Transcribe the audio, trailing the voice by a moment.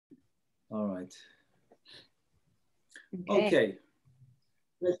All right. Okay. Okay,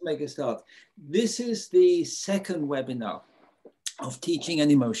 let's make a start. This is the second webinar of teaching and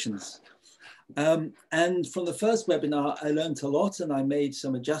emotions. And from the first webinar, I learned a lot and I made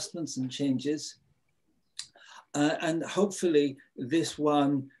some adjustments and changes. And hopefully this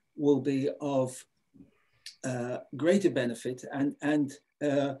one will be of greater benefit and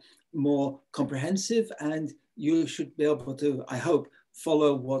more comprehensive, and you should be able to, I hope,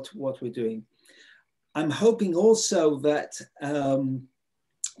 follow what we're doing. I'm hoping also that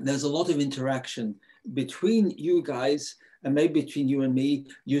there's a lot of interaction between you guys and maybe between you and me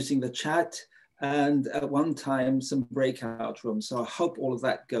using the chat and at one time some breakout rooms. So I hope all of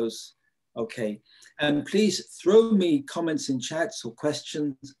that goes okay. And please throw me comments in chats or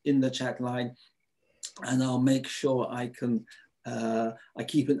questions in the chat line, and I'll make sure I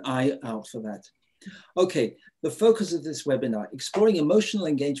keep an eye out for that. Okay, the focus of this webinar, exploring emotional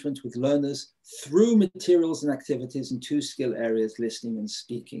engagement with learners through materials and activities in two skill areas, listening and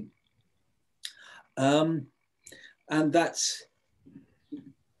speaking. And that's,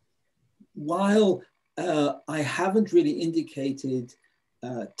 while I haven't really indicated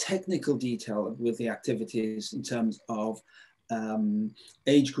technical detail with the activities in terms of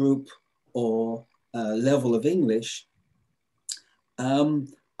age group or level of English,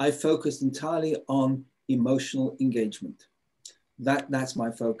 I focused entirely on emotional engagement. That's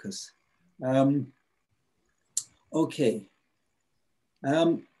my focus. Okay.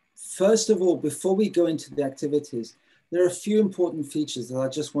 First of all, before we go into the activities, there are a few important features that I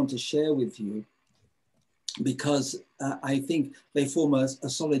just want to share with you, because I think they form a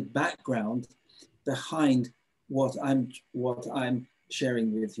solid background behind what I'm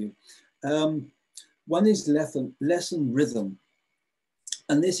sharing with you. One is lesson rhythm.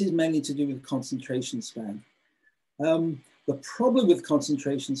 And this is mainly to do with concentration span. The problem with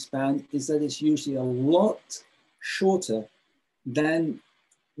concentration span is that it's usually a lot shorter than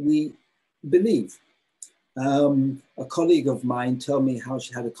we believe. A colleague of mine told me how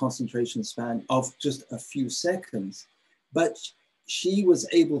she had a concentration span of just a few seconds, but she was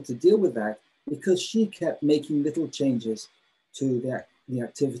able to deal with that because she kept making little changes to the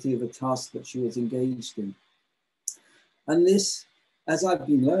activity of the task that she was engaged in. And this, as I've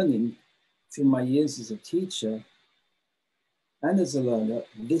been learning through my years as a teacher and as a learner,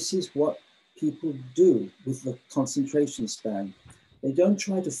 this is what people do with the concentration span. They don't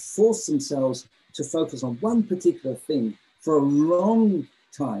try to force themselves to focus on one particular thing for a long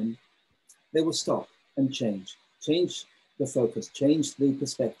time. They will stop and change the focus, change the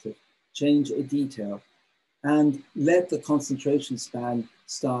perspective, change a detail, and let the concentration span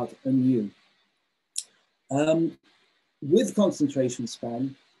start anew. With concentration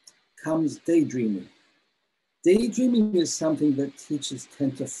span comes daydreaming. Daydreaming is something that teachers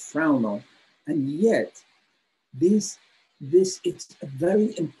tend to frown on, and yet it's a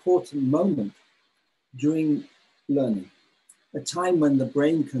very important moment during learning, a time when the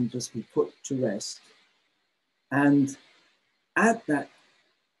brain can just be put to rest. And at that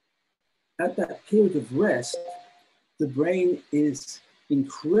period of rest, the brain is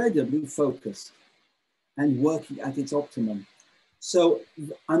incredibly focused and working at its optimum. So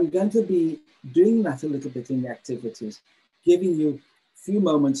I'm going to be doing that a little bit in the activities, giving you a few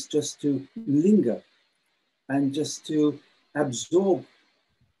moments just to linger and just to absorb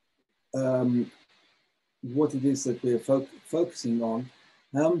what it is that we're focusing on,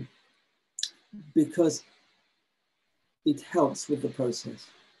 because it helps with the process.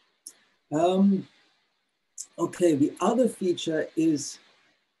 Okay, the other feature is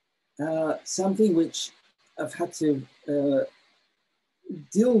something which I've had to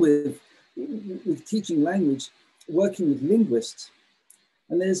deal with teaching language, working with linguists.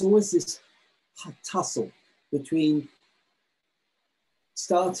 And there's always this tussle between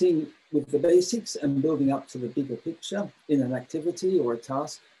starting with the basics and building up to the bigger picture in an activity or a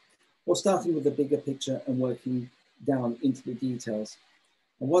task, or starting with the bigger picture and working down into the details.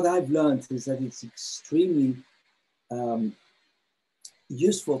 And what I've learned is that it's extremely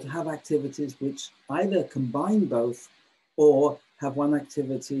useful to have activities which either combine both or have one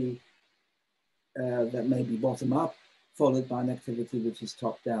activity that may be bottom up, followed by an activity which is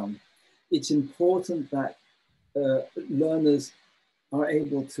top down. It's important that learners are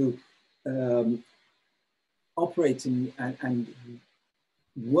able to operate and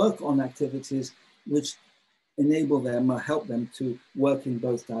work on activities which enable them or help them to work in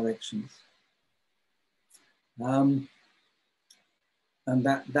both directions. And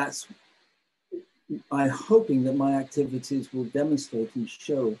that's, I'm hoping that my activities will demonstrate and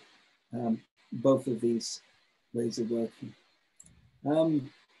show both of these ways of working.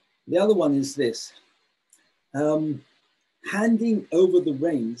 The other one is this, handing over the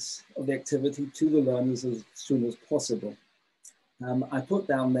reins of the activity to the learners as soon as possible. I put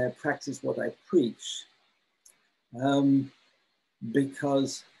down there, practice what I preach,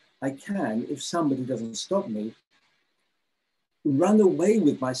 because I can, if somebody doesn't stop me, run away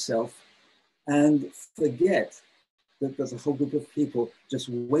with myself and forget that there's a whole group of people just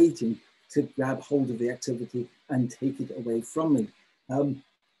waiting to grab hold of the activity and take it away from me.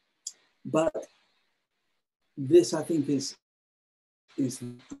 But this, I think, is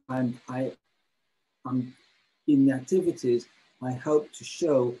I'm in the activities, I hope to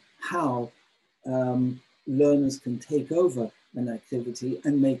show how learners can take over an activity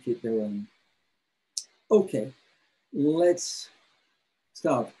and make it their own. Okay, let's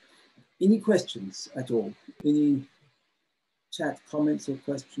start. Any questions at all? Any chat comments or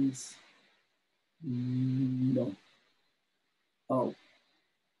questions? No.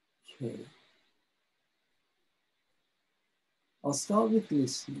 Okay. I'll start with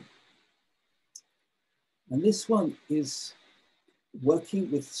listening. And this one is working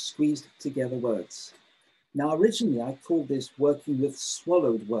with squeezed together words. Now, originally I called this working with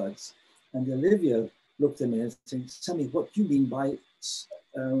swallowed words. And Olivia looked at me and said, Sami, what do you mean by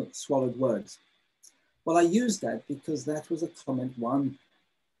swallowed words? Well, I used that because that was a comment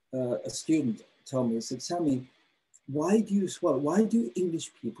a student told me. He said, Sami, why do you swallow? Why do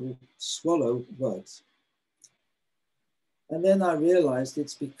English people swallow words? And then I realized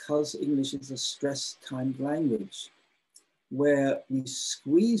it's because English is a stress-timed language where we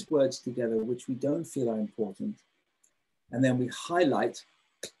squeeze words together which we don't feel are important, and then we highlight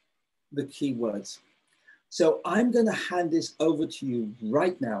the key words. So I'm going to hand this over to you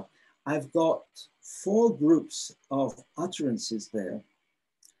right now. I've got 4 groups of utterances there.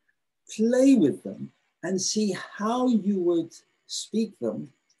 Play with them and see how you would speak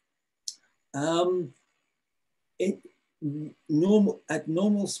them at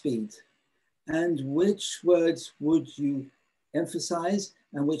normal speed, and which words would you emphasize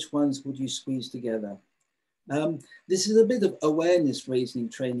and which ones would you squeeze together. This is a bit of awareness raising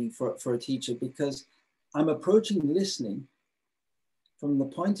training for a teacher, because I'm approaching listening from the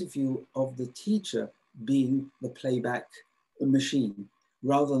point of view of the teacher being the playback machine,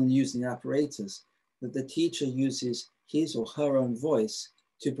 rather than using apparatus, that the teacher uses his or her own voice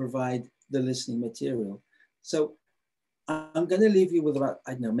to provide the listening material. So I'm going to leave you with about,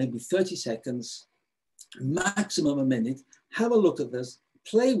 I don't know, maybe 30 seconds, maximum a minute. Have a look at this,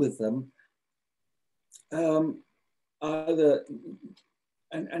 play with them, and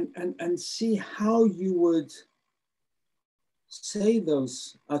see how you would say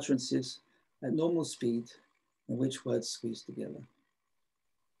those utterances at normal speed and which words squeeze together.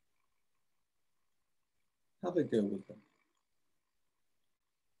 Have a go with them.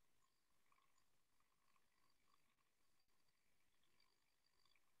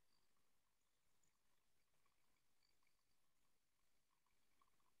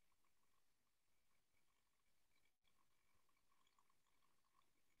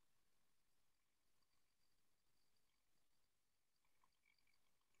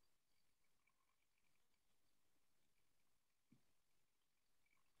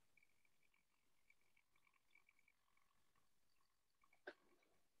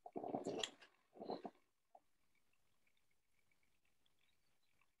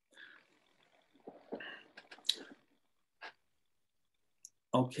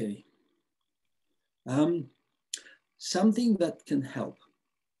 Okay. Something that can help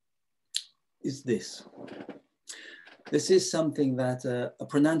is this. This is something that a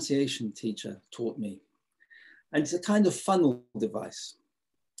pronunciation teacher taught me. And it's a kind of funnel device.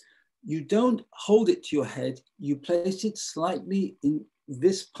 You don't hold it to your head, you place it slightly in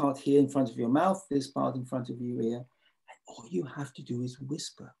this part here in front of your mouth, this part in front of your ear, and all you have to do is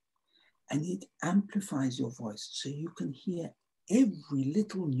whisper. And it amplifies your voice so you can hear every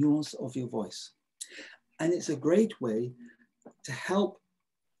little nuance of your voice. And it's a great way to help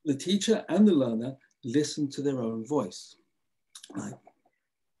the teacher and the learner listen to their own voice. Like,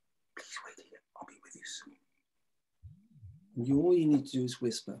 please wait here, I'll be with you soon. All you need to do is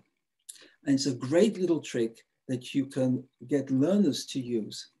whisper. And it's a great little trick that you can get learners to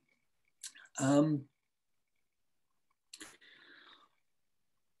use.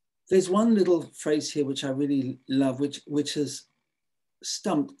 There's one little phrase here which I really love, which has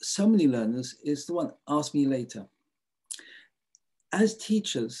stumped so many learners, is the one, ask me later. As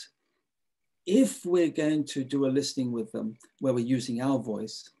teachers, if we're going to do a listening with them where we're using our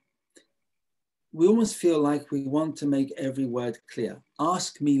voice, we almost feel like we want to make every word clear.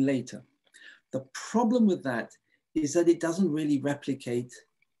 Ask me later. The problem with that is that it doesn't really replicate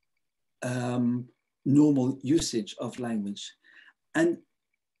normal usage of language. And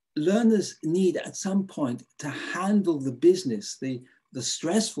learners need at some point to handle the business, the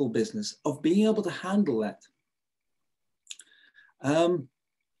stressful business of being able to handle that.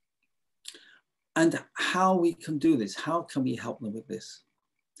 And how we can do this, how can we help them with this?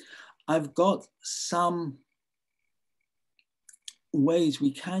 I've got some ways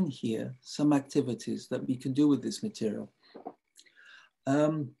we can hear, some activities that we can do with this material.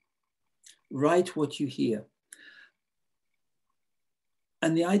 Write what you hear.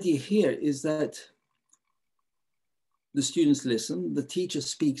 And the idea here is that the students listen, the teacher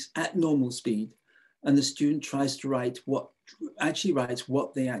speaks at normal speed, and the student tries to write what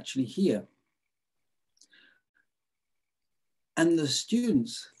they actually hear. And the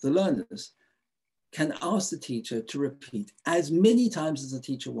students, the learners, can ask the teacher to repeat as many times as the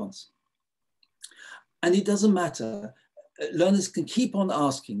teacher wants. And it doesn't matter. Learners can keep on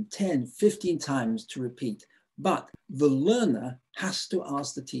asking 10, 15 times to repeat, but the learner has to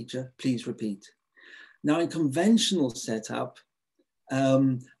ask the teacher, please repeat. Now, in conventional setup,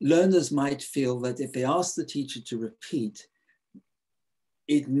 learners might feel that if they ask the teacher to repeat,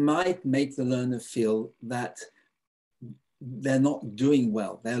 it might make the learner feel that they're not doing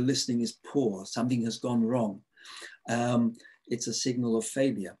well, their listening is poor, something has gone wrong. It's a signal of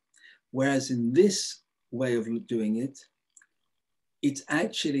failure. Whereas in this way of doing it, it's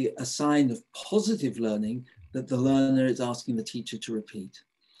actually a sign of positive learning that the learner is asking the teacher to repeat.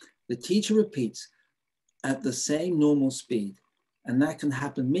 The teacher repeats at the same normal speed, and that can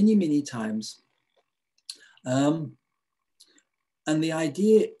happen many, many times. And the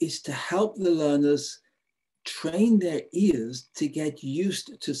idea is to help the learners train their ears to get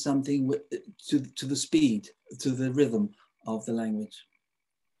used to something, to the speed, to the rhythm of the language.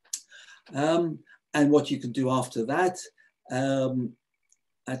 And what you can do after that,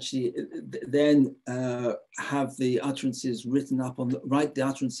 actually then have the utterances written up write the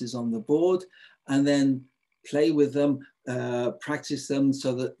utterances on the board, and then play with them, practice them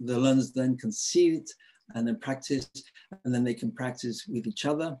so that the learners then can see it and then practice, and then they can practice with each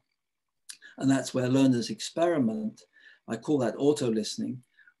other. And that's where learners experiment. I call that auto-listening,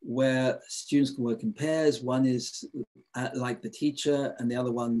 where students can work in pairs. One is like the teacher and the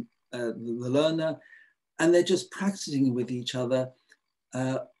other one, the learner. And they're just practicing with each other,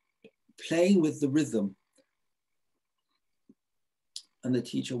 playing with the rhythm. And the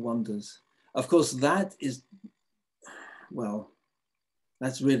teacher wonders. Of course, that is, well,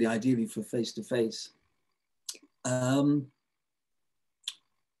 that's really ideally for face-to-face.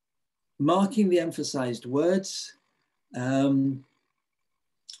 Marking the emphasized words,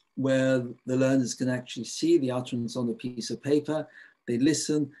 where the learners can actually see the utterance on a piece of paper. They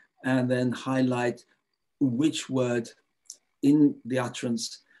listen and then highlight which word in the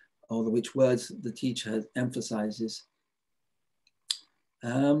utterance or which words the teacher emphasizes.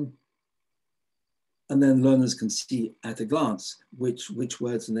 And then learners can see at a glance which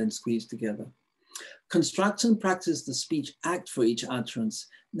words are then squeezed together. Construct and practice the speech act for each utterance.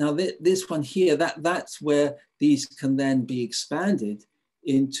 Now this one here, that's where these can then be expanded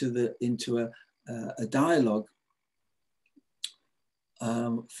into a dialogue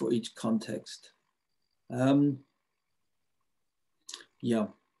for each context. Yeah.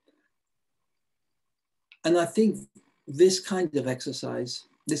 And I think this kind of exercise,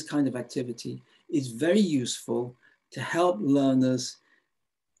 this kind of activity is very useful to help learners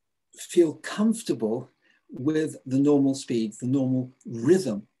feel comfortable with the normal speed, the normal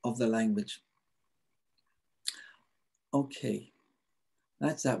rhythm of the language. Okay,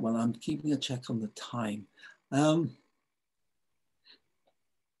 that's that one. I'm keeping a check on the time.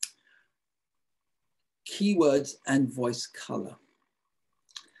 Keywords and voice color.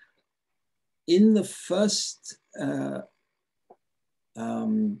 In the first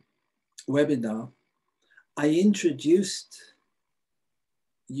webinar, I introduced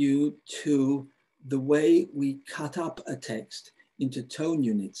you to the way we cut up a text into tone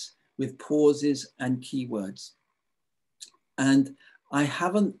units with pauses and keywords. And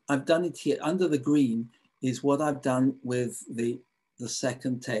I've done it here under the green is what I've done with the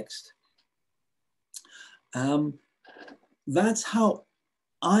second text. That's how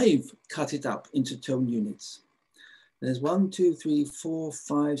I've cut it up into tone units. There's 1, 2, 3, 4,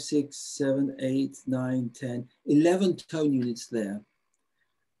 5, 6, 7, 8, 9, 10, 11 tone units there.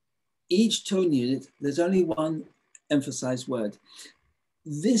 Each tone unit, there's only one emphasized word.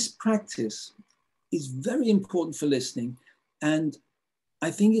 This practice is very important for listening. And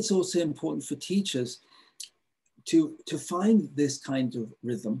I think it's also important for teachers to find this kind of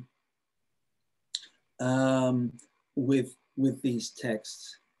rhythm with these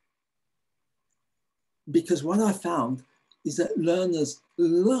texts. because what I found is that learners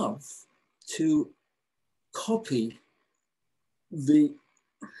love to copy the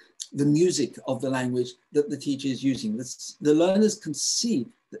music of the language that the teacher is using. The learners can see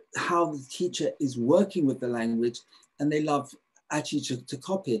how the teacher is working with the language, and they love actually to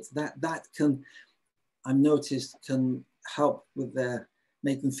copy it. That can, I've noticed, can help with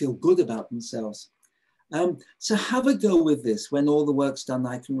make them feel good about themselves. So have a go with this. When all the work's done,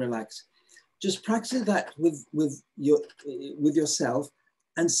 I can relax. Just practice that with yourself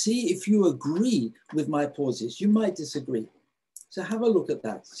and see if you agree with my pauses. You might disagree. So have a look at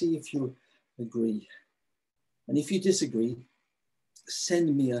that. See if you agree. And if you disagree,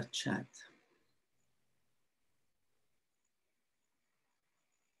 send me a chat.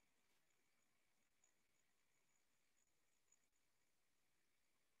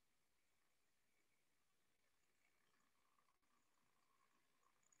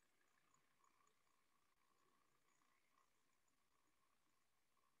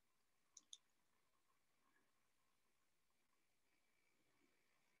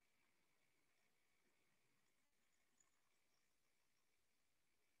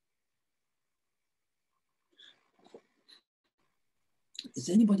 Is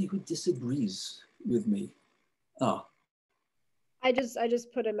there anybody who disagrees with me? Ah. I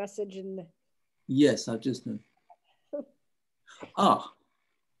just put a message in. Yes, I've just known. Ah,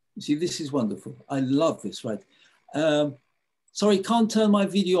 see, this is wonderful. I love this, right? Sorry, can't turn my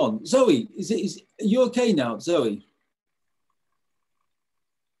video on. Zoe, is you okay now, Zoe?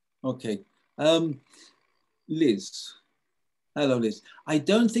 Okay. Liz. Hello, Liz. I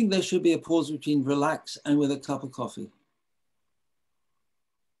don't think there should be a pause between relax and with a cup of coffee.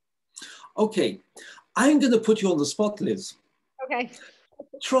 Okay, I'm going to put you on the spot, Liz. Okay.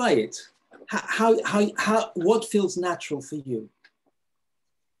 Try it. What feels natural for you?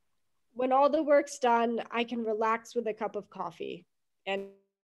 When all the work's done, I can relax with a cup of coffee. And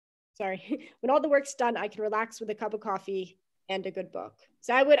when all the work's done, I can relax with a cup of coffee and a good book.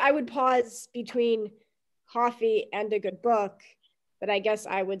 So I would pause between coffee and a good book, but I guess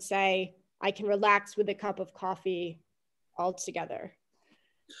I would say I can relax with a cup of coffee altogether.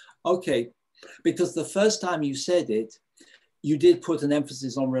 Okay, because the first time you said it, you did put an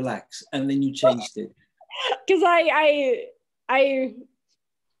emphasis on relax, and then you changed it. Because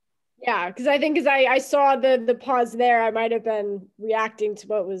because I think I saw the pause there, I might have been reacting to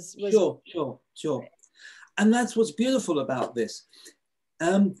what was. Sure. And that's what's beautiful about this.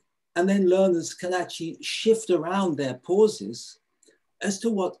 And then learners can actually shift around their pauses as to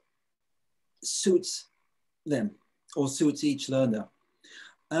what suits them or suits each learner.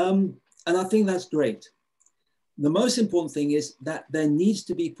 And I think that's great. The most important thing is that there needs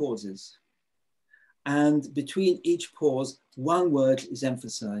to be pauses. And between each pause, one word is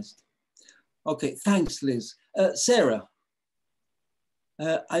emphasized. Okay, thanks, Liz. Sarah,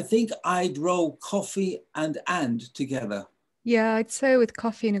 I think I'd roll coffee and together. Yeah, I'd say with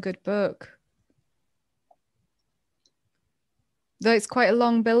coffee and a good book. Though it's quite a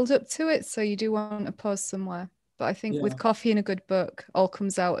long build up to it, so you do want to pause somewhere. But I think with coffee and a good book, all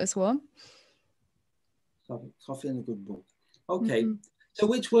comes out as one. Coffee and a good book. Okay, so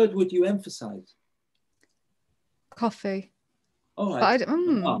which word would you emphasize? Coffee. All right.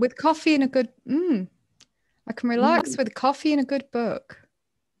 With coffee and a good, I can relax with coffee and a good book.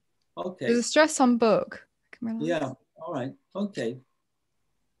 Okay. There's a stress on book. I can relax. Yeah, all right, okay.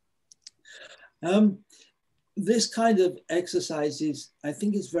 This kind of exercises, I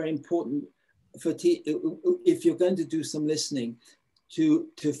think it's very important for if you're going to do some listening, to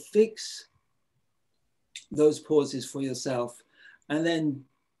fix those pauses for yourself, and then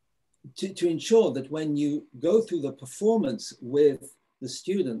to ensure that when you go through the performance with the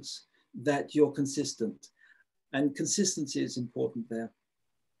students, that you're consistent. And consistency is important there.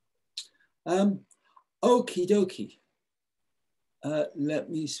 Okie dokie. Let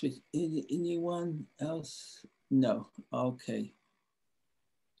me switch. Anyone else? No. Okay.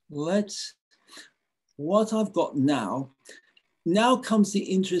 What I've got now comes the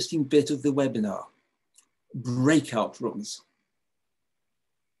interesting bit of the webinar, breakout rooms.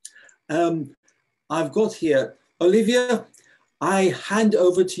 I've got here, Olivia, I hand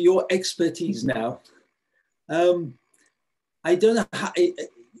over to your expertise now. I don't know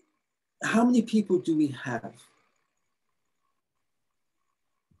how many people do we have?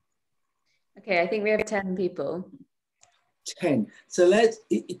 Okay, I think we have 10 people. 10. So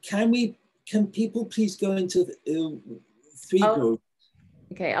can people please go into three groups?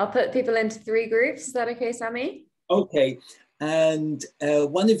 Okay, I'll put people into 3 groups. Is that okay, Sami? Okay, and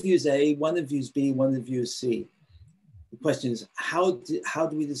one of you is A, one of you is B, one of you is C. The question is, how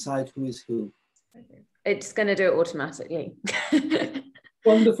do we decide who is who? It's going to do it automatically.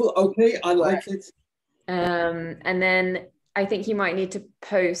 Wonderful. Okay, I like it. And then I think you might need to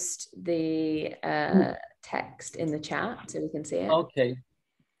post the text in the chat so we can see it. Okay.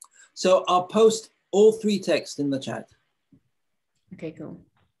 So I'll post all 3 texts in the chat. Okay, cool.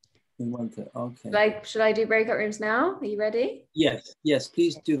 In one okay. Should I do breakout rooms now? Are you ready? Yes, yes,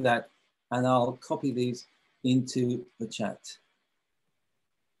 please do that. And I'll copy these into the chat.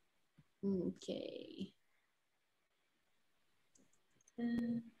 Okay.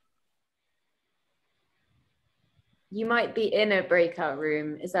 You might be in a breakout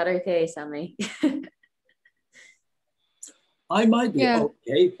room. Is that okay, Sami? I might be. Yeah.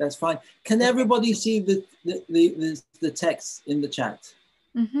 Okay, that's fine. Can everybody see the text in the chat?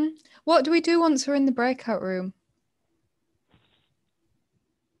 Mm-hmm. What do we do once we're in the breakout room?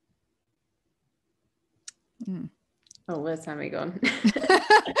 Oh, where's Sami gone?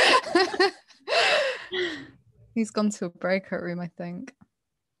 He's gone to a breakout room, I think.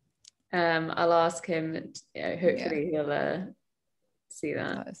 I'll ask him. Hopefully he'll see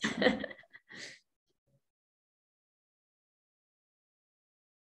that.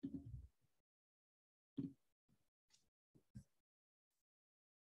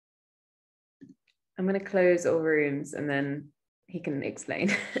 I'm going to close all rooms and then he can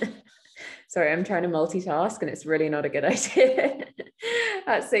explain. Sorry, I'm trying to multitask and it's really not a good idea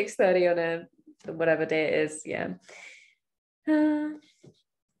at 6:30 on a whatever day it is. Yeah.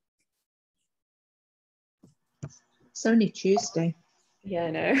 It's only Tuesday. Yeah,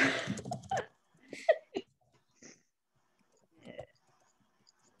 I know.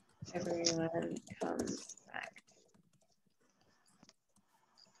 Everyone comes back.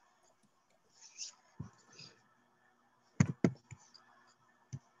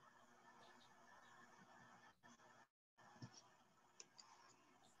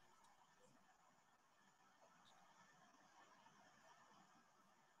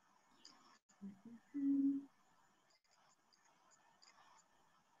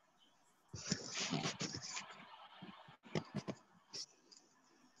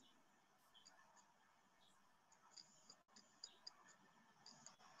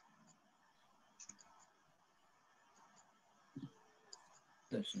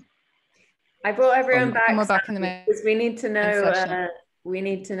 I brought everyone back. And we're back in the main because we need to know. session. We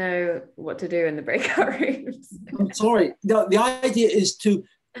need to know what to do in the breakout rooms. I'm sorry. The idea is to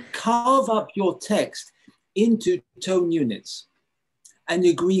carve up your text into tone units and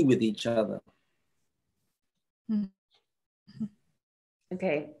agree with each other.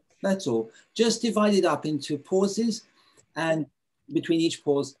 Okay. That's all. Just divide it up into pauses, and between each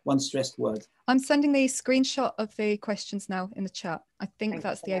pause, one stressed word. I'm sending the screenshot of the questions now in the chat. I think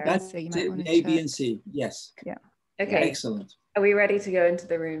that's the A, B, and C. You might want to A, check. B, and C. Yes. Yeah. Okay. Excellent. Are we ready to go into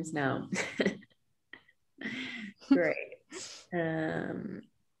the rooms now? Great. Okay,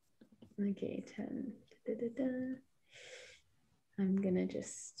 10. I'm gonna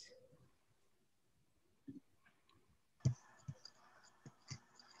just.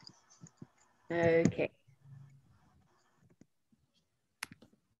 Okay.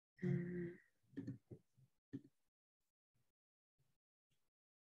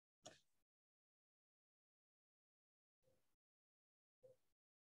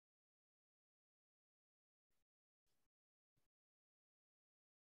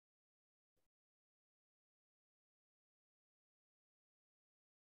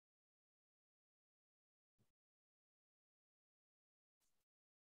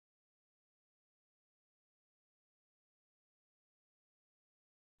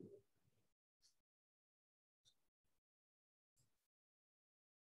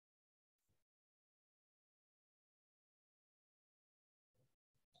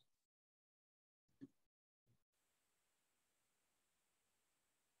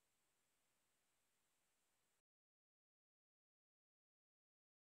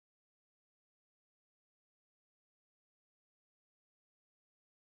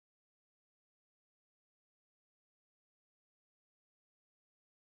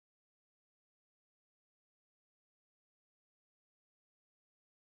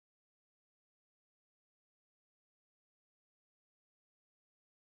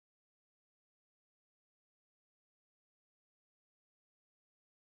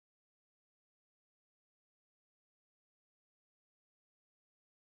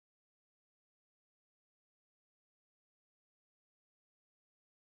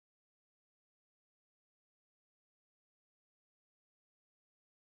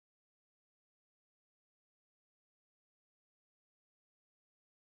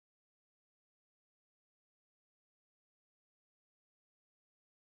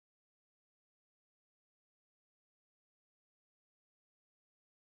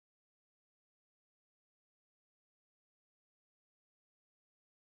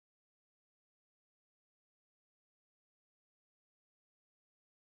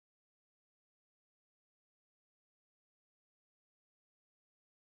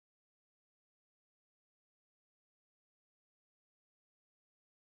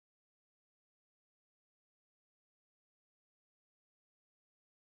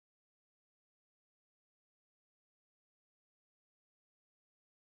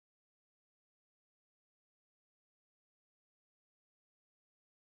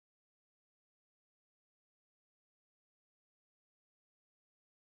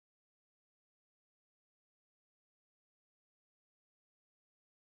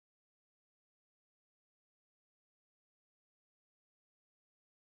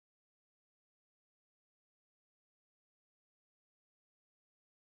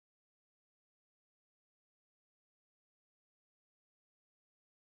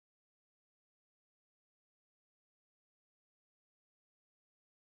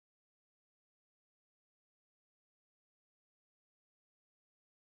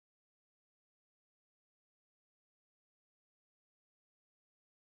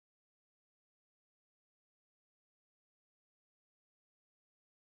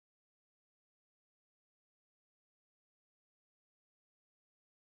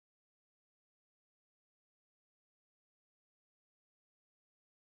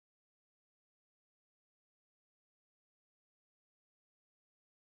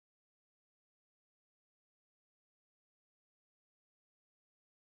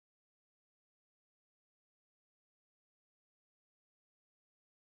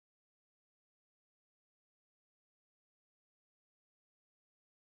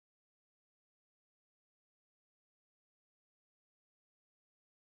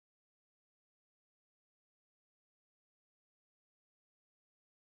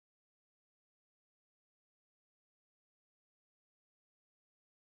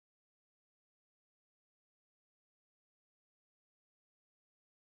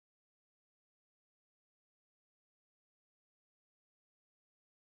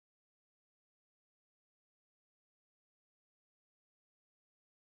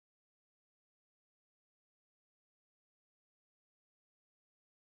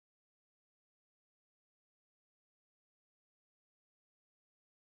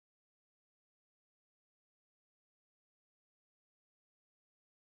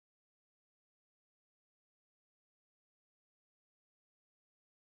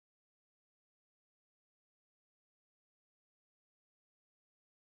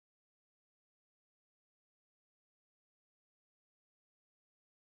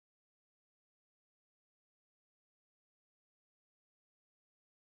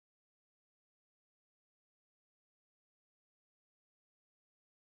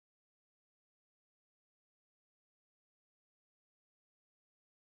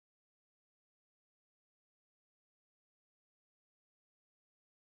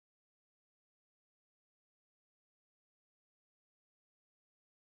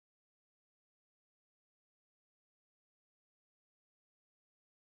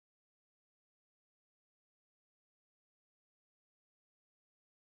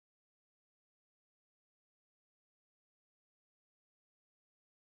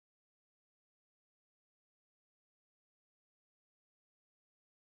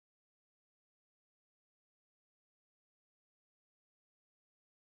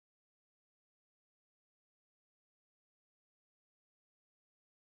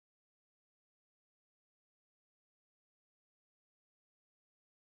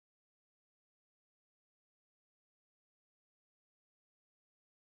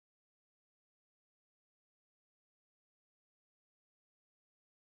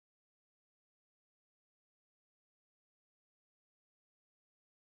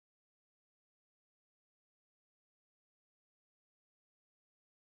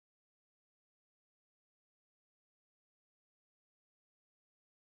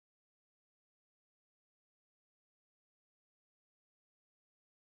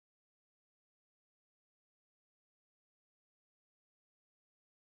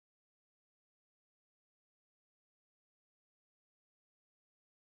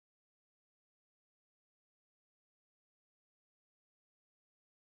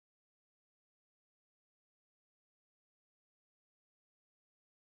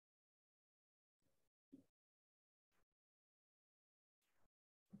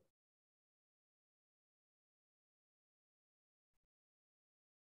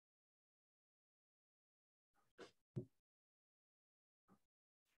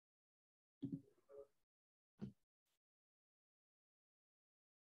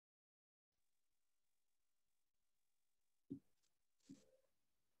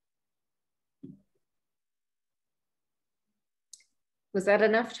 Was that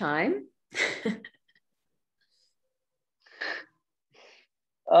enough time?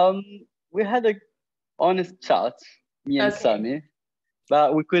 We had a honest chat, me and Okay. Sami,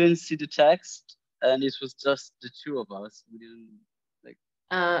 but we couldn't see the text, and it was just the two of us. We didn't like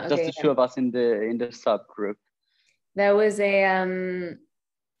just Okay. the two of us in the subgroup. There was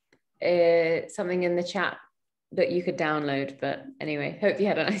something in the chat that you could download, but anyway, hope you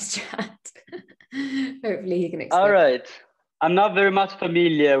had a nice chat. Hopefully he can explain. All right. I'm not very much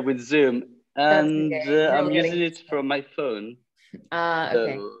familiar with Zoom, That's and okay. We're all I'm getting using used it to from my phone.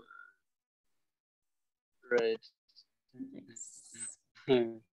 okay. So, right. Nice.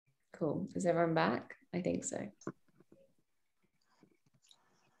 Cool. Is everyone back? I think so.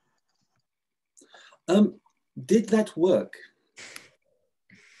 Did that work?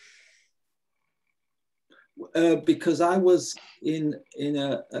 Because I was in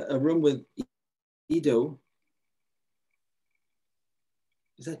a room with Ido.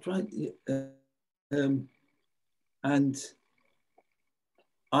 Is that right? And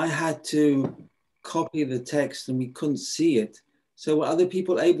I had to copy the text and we couldn't see it. So were other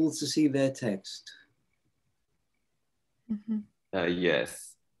people able to see their text?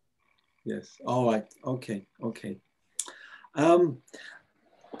 Yes. Yes. All right. Okay. Okay. And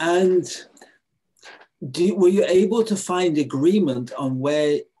were you able to find agreement on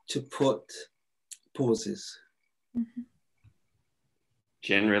where to put pauses?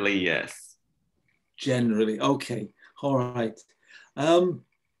 Generally, yes. Generally. Okay. All right. And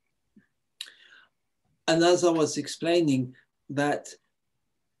as I was explaining, that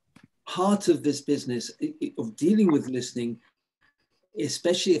part of this business of dealing with listening,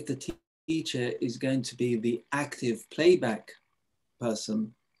 especially if the teacher is going to be the active playback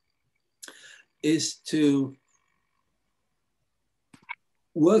person, is to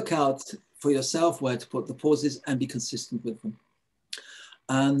work out for yourself where to put the pauses and be consistent with them.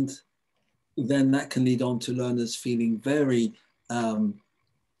 And then that can lead on to learners feeling very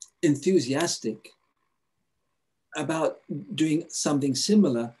enthusiastic about doing something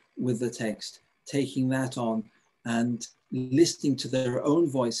similar with the text, taking that on and listening to their own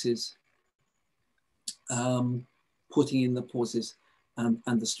voices, putting in the pauses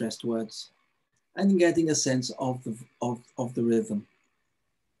and the stressed words, and getting a sense of the rhythm.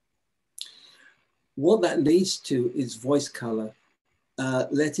 What that leads to is voice color,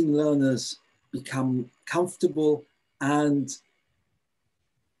 letting learners become comfortable and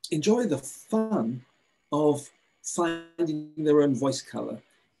enjoy the fun of finding their own voice color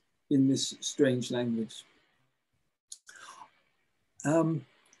in this strange language.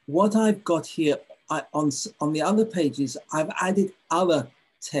 What I've got here on the other pages, I've added other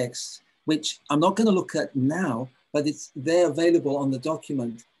texts, which I'm not going to look at now, but they're available on the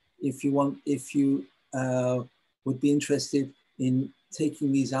document if you want, if you would be interested in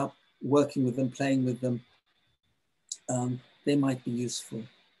taking these up, working with them, playing with them. They might be useful.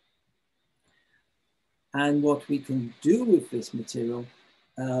 And what we can do with this material,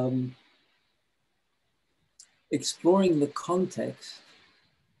 exploring the context,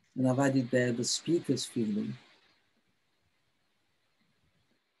 and I've added there the speaker's feeling,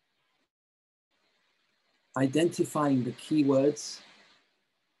 identifying the keywords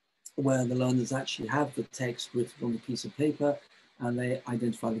where the learners actually have the text written on the piece of paper and they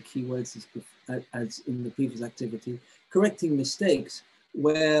identify the keywords as in the previous activity, correcting mistakes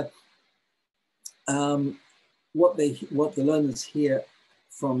where what the learners hear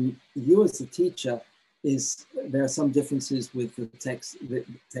from you as the teacher is there are some differences with the text that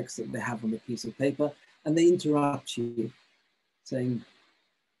they have on the piece of paper, and they interrupt you saying,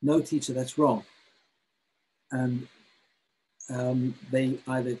 "No, teacher, that's wrong." And they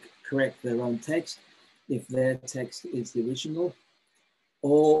either correct their own text if their text is the original,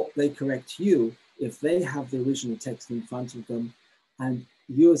 or they correct you if they have the original text in front of them and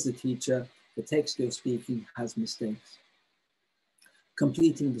you as the teacher, the text you're speaking has mistakes.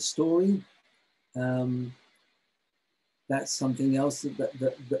 Completing the story, that's something else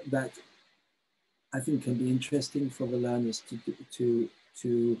that I think can be interesting for the learners to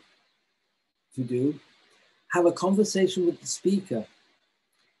do. Have a conversation with the speaker.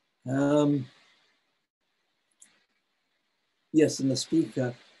 Yes, and the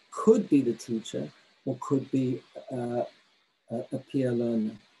speaker could be the teacher or could be a peer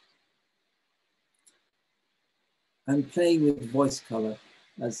learner. And playing with voice color,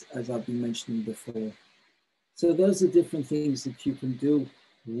 as I've been mentioning before. So those are different things that you can do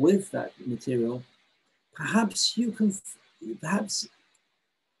with that material. Perhaps you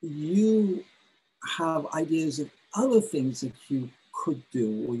have ideas of other things that you could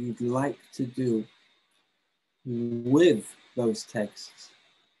do or you'd like to do with those texts.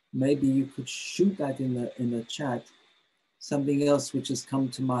 Maybe you could shoot that in the chat. Something else which has come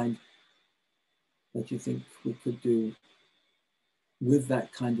to mind that you think we could do with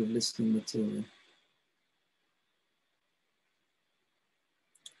that kind of listening material.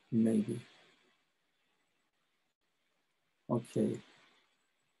 Maybe. Okay.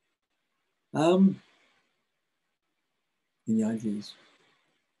 Any ideas?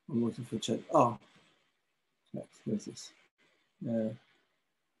 I'm looking for chat. Oh, where's this?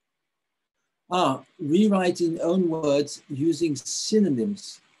 Rewriting own words using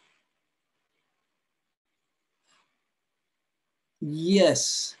synonyms.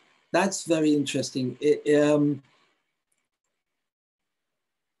 Yes, that's very interesting.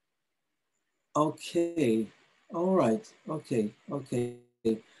 Okay, all right, okay.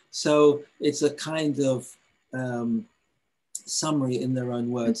 So it's a kind of summary in their own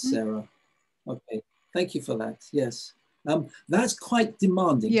words, Sarah. Okay, thank you for that, yes. That's quite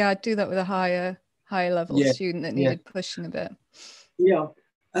demanding. Yeah, I'd do that with a higher level student that needed pushing a bit. Yeah,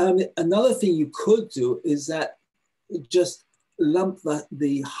 another thing you could do is that just lump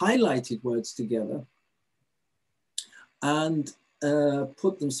the highlighted words together and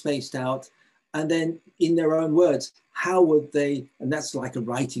put them spaced out, and then in their own words, how would they, and that's like a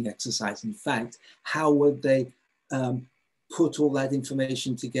writing exercise in fact, how would they put all that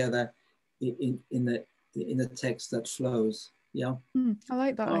information together in a text that flows? Yeah. I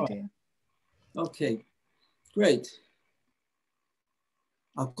like that idea. Right. Okay, great.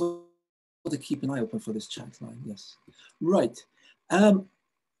 I've got to keep an eye open for this chat line, yes. Right.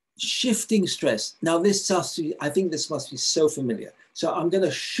 Shifting stress. Now I think this must be so familiar. So I'm going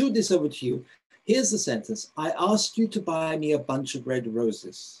to shoot this over to you. Here's the sentence. I asked you to buy me a bunch of red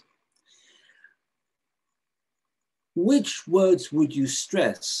roses. Which words would you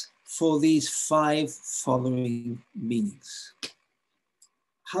stress for these 5 following meanings?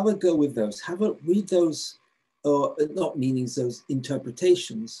 Have a go with those. Have a read those, or not meanings, those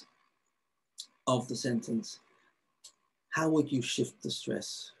interpretations of the sentence. How would you shift the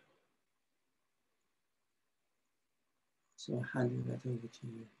stress? So I'm handing that over to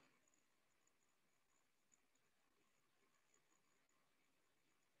you.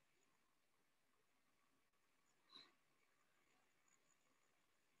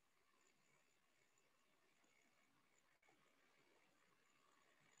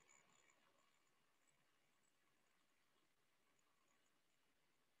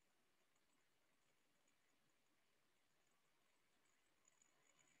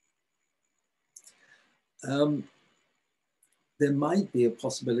 There might be a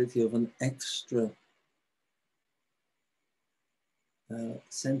possibility of an extra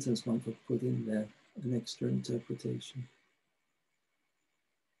sentence one could put in there, an extra interpretation.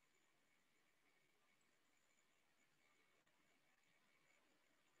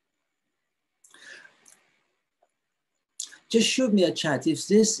 Just shoot me a chat. Is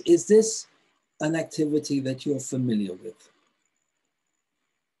this an activity that you're familiar with?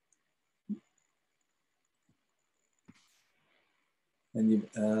 And you,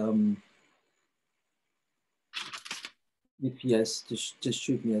 if yes, just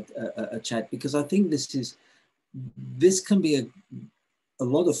shoot me a chat, because I think this can be a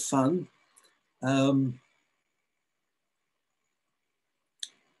lot of fun,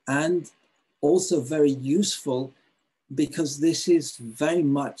 and also very useful, because this is very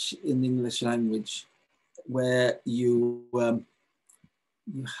much in the English language where you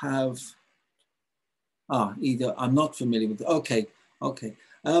have either I'm not familiar with. Okay.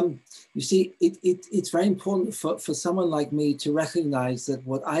 You see, it's very important for someone like me to recognize that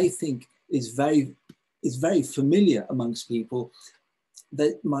what I think is very familiar amongst people,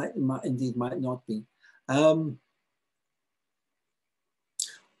 that might not be.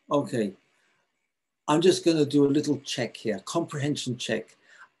 Okay, I'm just going to do a little check here, comprehension check.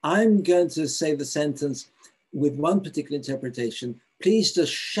 I'm going to say the sentence with one particular interpretation. Please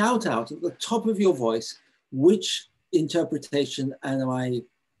just shout out at the top of your voice which interpretation am I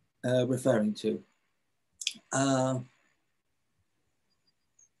referring to. I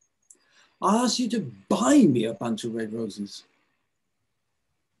asked you to buy me a bunch of red roses.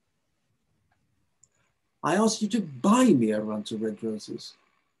 I asked you to buy me a bunch of red roses.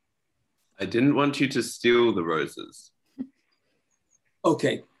 I didn't want you to steal the roses.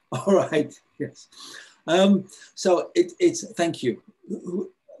 Okay, all right, yes. So it's, thank you.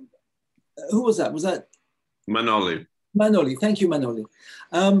 Who was that? Was that? Manoli. Manoli, thank you, Manoli.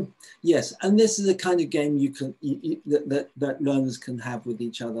 Yes, and this is a kind of game that learners can have with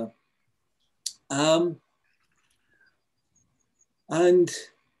each other. And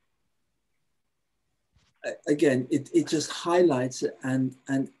again, it just highlights and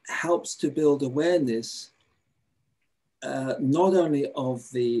helps to build awareness, not only of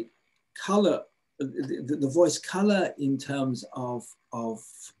the color, the voice color in terms of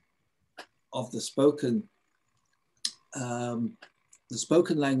the spoken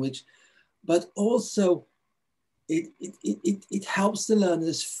language, but also it helps the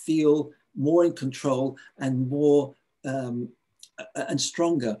learners feel more in control and more and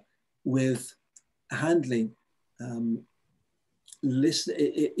stronger with handling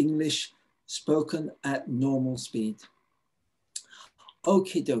English spoken at normal speed.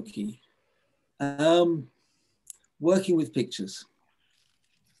 Okie dokie. Working with pictures.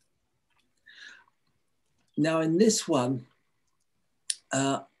 Now in this one,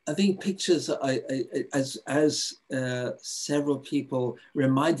 I think pictures, as several people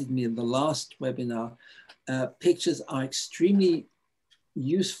reminded me in the last webinar, pictures are extremely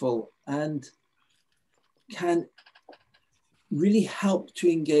useful and can really help to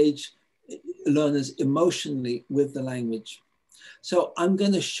engage learners emotionally with the language. So I'm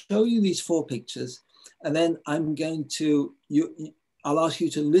going to show you these 4 pictures, and then I'm going to, I'll ask you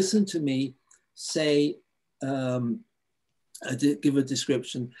to listen to me say, give a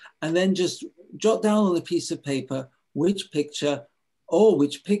description, and then just jot down on a piece of paper which picture or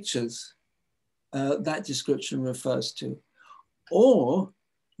which pictures that description refers to. Or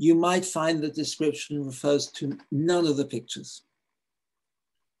you might find the description refers to none of the pictures.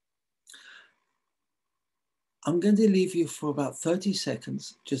 I'm going to leave you for about 30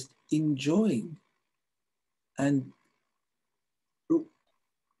 seconds, just enjoying and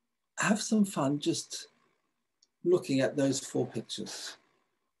have some fun just looking at those 4 pictures.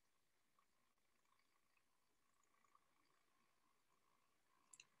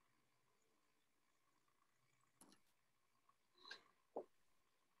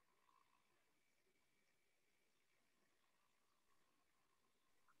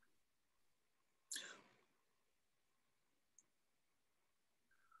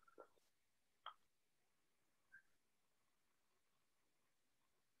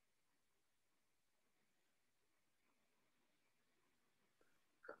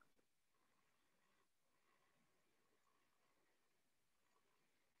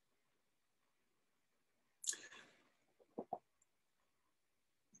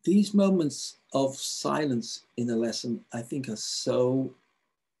 These moments of silence in a lesson, I think, are so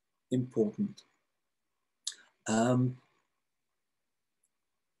important. And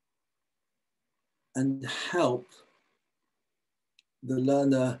help the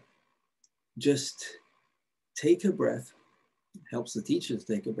learner just take a breath, helps the teachers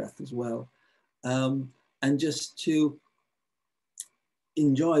take a breath as well, and just to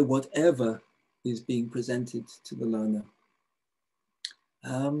enjoy whatever is being presented to the learner.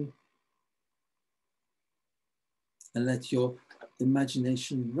 And let your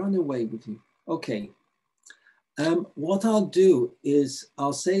imagination run away with you. Okay, what I'll do is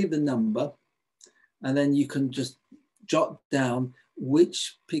I'll say the number, and then you can just jot down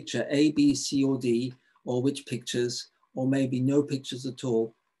which picture, A, B, C, or D, or which pictures, or maybe no pictures at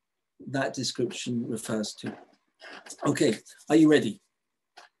all, that description refers to. Okay, are you ready?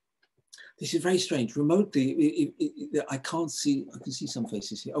 This is very strange. Remotely, I can't see, I can see some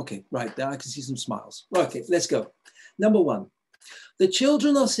faces here. Okay, right, there I can see some smiles. Okay, let's go. Number 1, the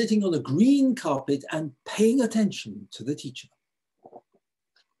children are sitting on a green carpet and paying attention to the teacher.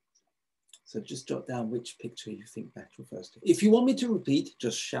 So just jot down which picture you think that refers to. If you want me to repeat,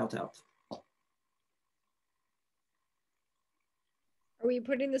 just shout out. Are we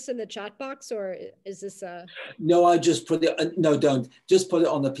putting this in the chat box, or is this a... No, I just put it, no, don't. Just put it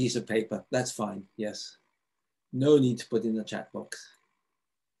on a piece of paper. That's fine, yes. No need to put in the chat box.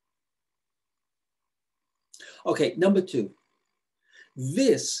 Okay, number 2.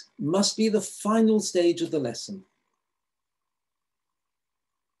 This must be the final stage of the lesson.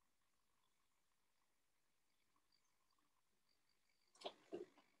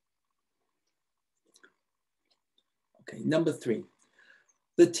 Okay, number 3.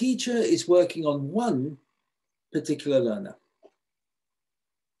 The teacher is working on one particular learner.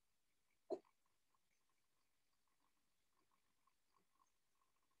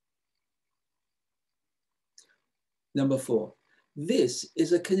 Number 4. This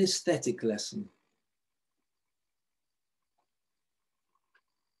is a kinesthetic lesson.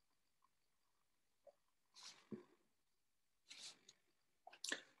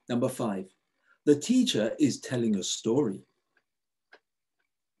 Number 5. The teacher is telling a story.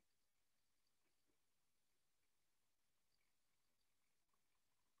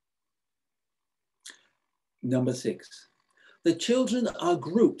 Number 6. The children are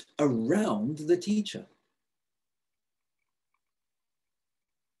grouped around the teacher.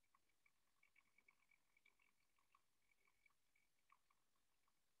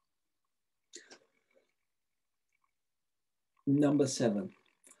 Number 7.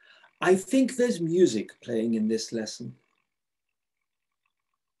 I think there's music playing in this lesson.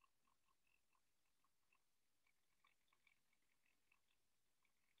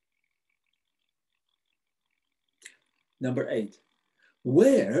 Number 8.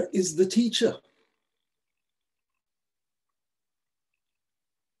 Where is the teacher?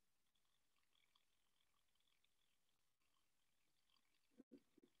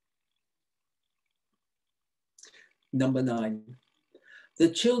 Number 9. The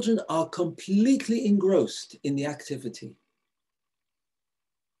children are completely engrossed in the activity.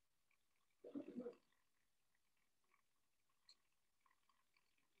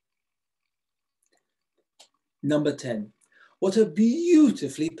 Number 10. What a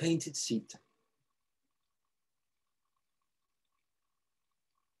beautifully painted seat.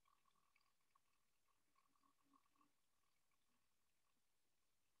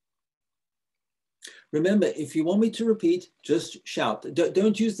 Remember, if you want me to repeat, just shout.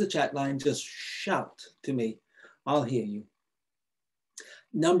 Don't use the chat line, just shout to me. I'll hear you.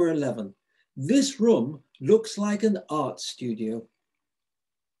 Number 11. This room looks like an art studio.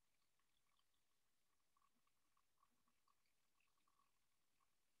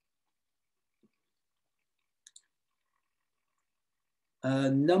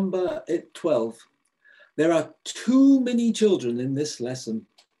 Number 12. There are too many children in this lesson.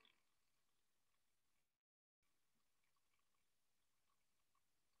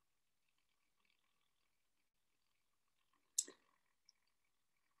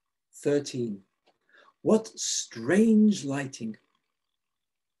 "13. What strange lighting."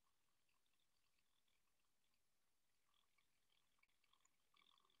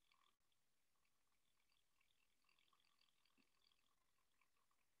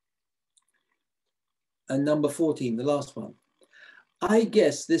 And number 14, the last one. I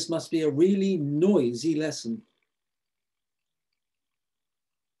guess this must be a really noisy lesson.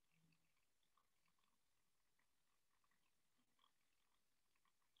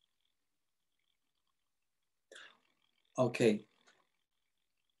 Okay.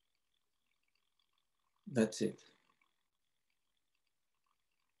 That's it.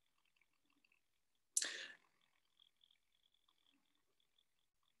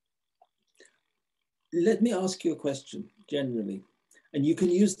 Let me ask you a question generally, and you can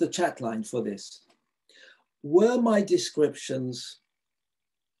use the chat line for this. Were my descriptions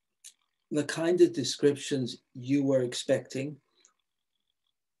the kind of descriptions you were expecting?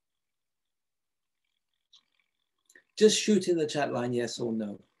 Just shoot in the chat line, yes or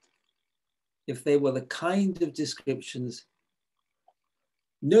no. If they were the kind of descriptions,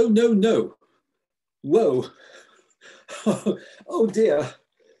 no, no, no. Whoa. Oh dear.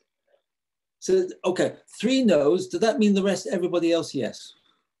 So, okay, 3 no's. Does that mean the rest, everybody else, yes?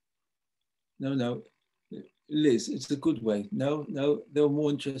 No, no. Liz, it's a good way. No, no, there were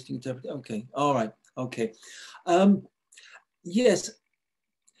more interesting interpretations. Okay, all right, okay. Yes,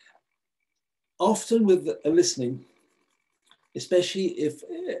 often with listening, especially if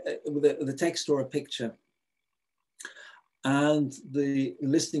with a text or a picture, and the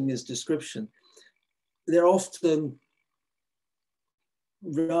listening is description, they're often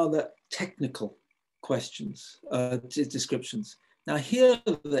rather technical questions, descriptions. Now here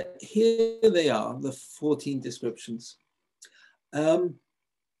they are, the 14 descriptions. And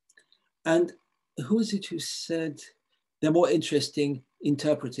who is it who said they're more interesting,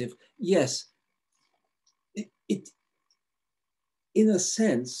 interpretive? Yes, it in a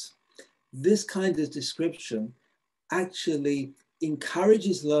sense, this kind of description actually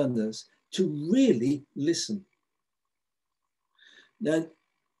encourages learners to really listen. Now,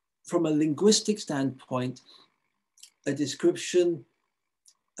 from a linguistic standpoint, a description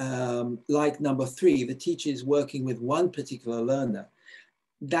like number 3, the teacher is working with one particular learner,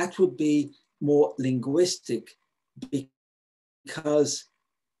 that would be more linguistic because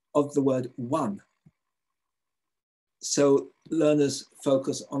of the word one. So learners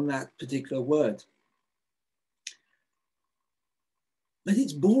focus on that particular word. But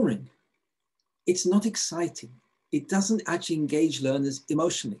it's boring. It's not exciting. It doesn't actually engage learners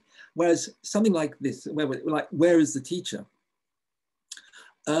emotionally. Whereas something like this, where is the teacher?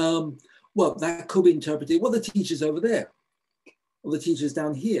 Well, that could be interpreted, well, the teacher's over there, or the teacher's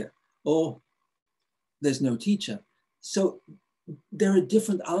down here, or there's no teacher. So there are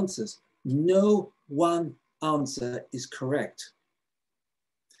different answers. No one answer is correct.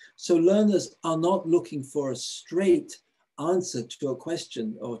 So learners are not looking for a straight answer to a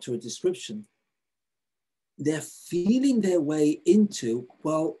question or to a description. They're feeling their way into,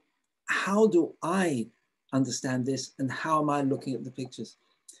 well, how do I understand this and how am I looking at the pictures?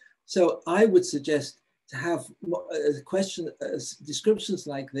 So I would suggest to have descriptions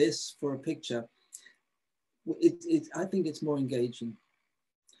like this for a picture, I think it's more engaging.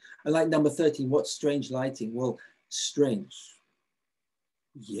 I like number 13, what's strange lighting? Well, strange.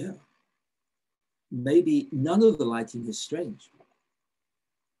 Yeah. Maybe none of the lighting is strange.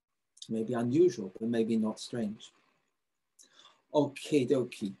 Maybe unusual, but maybe not strange. Okay,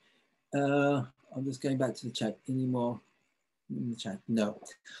 dokie. I'm just going back to the chat. Any more in the chat? No.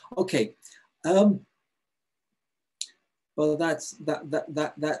 Okay. Well, that's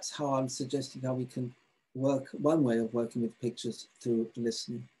how I'm suggesting how we can work. One way of working with pictures through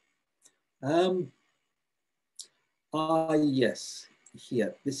listening. Yes,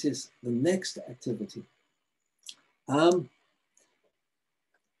 here. This is the next activity.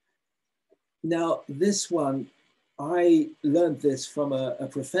 Now, this one, I learned this from a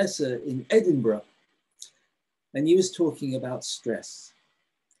professor in Edinburgh, and he was talking about stress,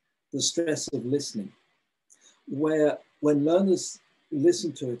 the stress of listening, where when learners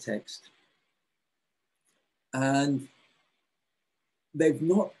listen to a text and they've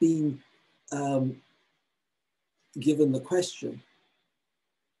not been given the question,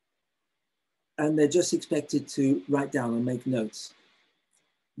 and they're just expected to write down and make notes,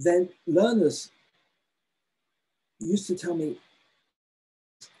 then learners used to tell me,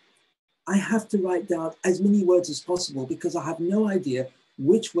 I have to write down as many words as possible because I have no idea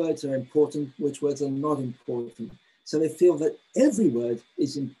which words are important, which words are not important. So they feel that every word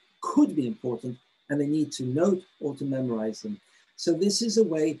could be important and they need to note or to memorize them. So this is a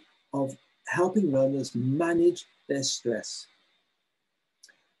way of helping learners manage their stress,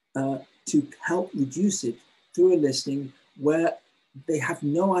 to help reduce it through a listening where they have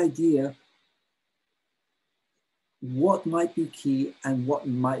no idea what might be key and what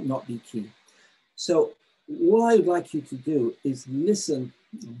might not be key. So what I would like you to do is listen.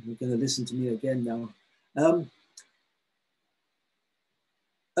 You're going to listen to me again now.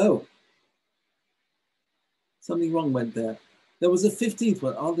 Oh, something wrong went there. There was a 15th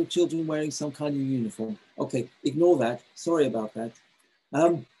one. Are the children wearing some kind of uniform? Okay, ignore that. Sorry about that.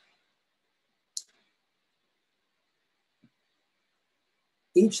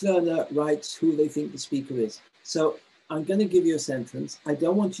 Each learner writes who they think the speaker is. So I'm going to give you a sentence. I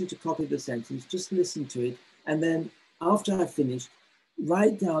don't want you to copy the sentence, just listen to it. And then after I've finished,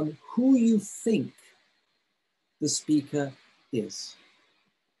 write down who you think the speaker is.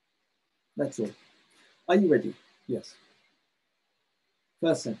 That's all. Are you ready? Yes.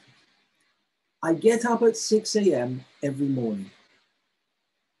 First sentence. I get up at 6 a.m. every morning.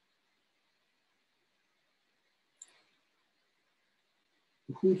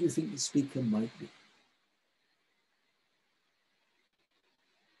 Who do you think the speaker might be?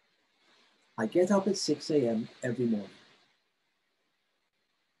 I get up at 6 a.m. every morning.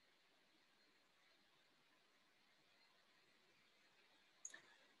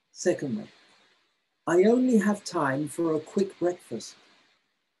 Second one, I only have time for a quick breakfast.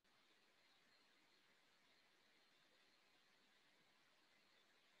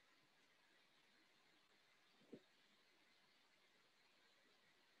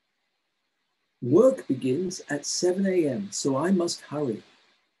 Work begins at 7 a.m., so I must hurry.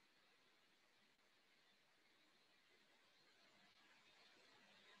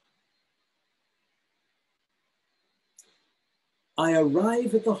 I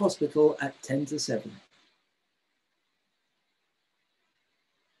arrive at the hospital at 10 to 7.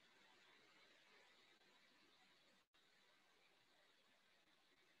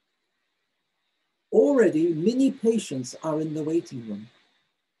 Already, many patients are in the waiting room.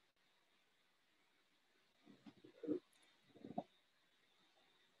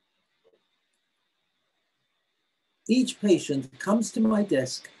 Each patient comes to my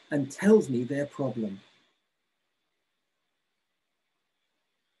desk and tells me their problem.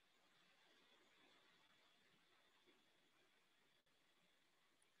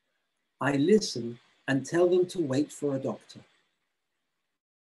 I listen and tell them to wait for a doctor.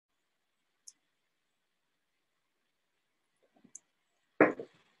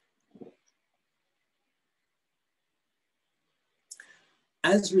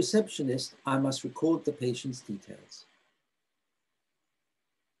 As receptionist, I must record the patient's details.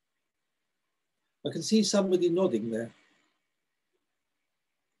 I can see somebody nodding there.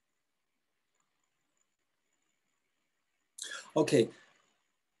 Okay,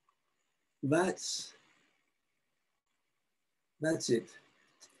 that's it.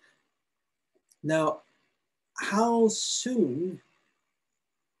 Now, how soon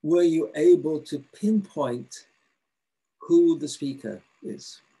were you able to pinpoint who the speaker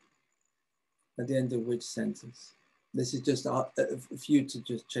is at the end of which sentence? This is just a few to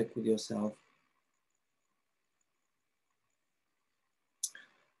just check with yourself.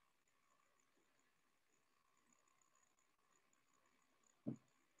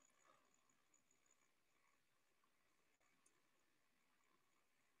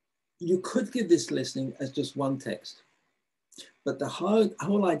 you could give this listening as just one text, but the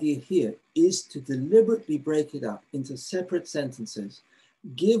whole idea here is to deliberately break it up into separate sentences,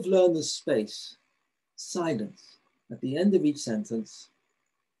 give learners space, silence at the end of each sentence,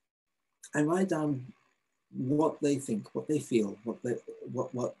 and write down what they think, what they feel, what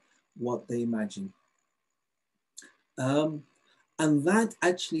they imagine. And that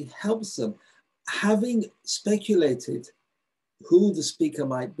actually helps them. Having speculated who the speaker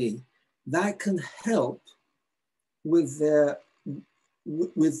might be, that can help with their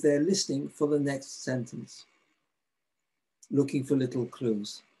listening for the next sentence, looking for little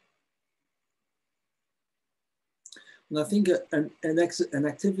clues. And I think an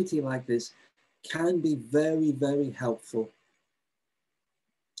activity like this can be very, very helpful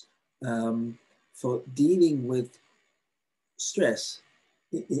for dealing with stress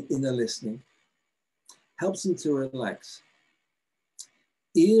in the listening. Helps them to relax.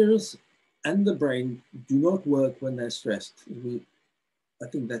 Ears and the brain do not work when they're stressed. I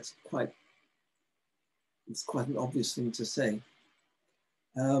think that's quite an obvious thing to say.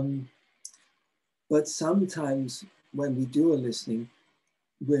 But sometimes when we do a listening,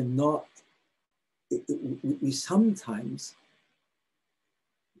 we sometimes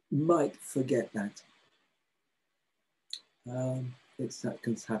might forget that. That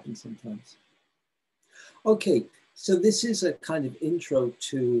can happen sometimes. Okay, so this is a kind of intro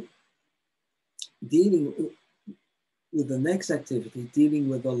to dealing with the next activity, dealing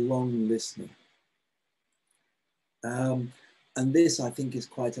with a long listening. And this, I think, is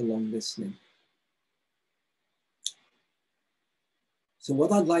quite a long listening. So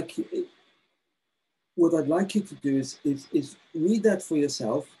what I'd like you to do is read that for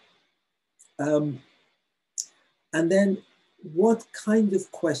yourself. And then what kind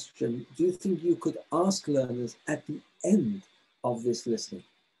of question do you think you could ask learners at the end of this listening?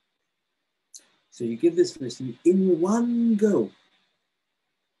 So you give this listening in one go.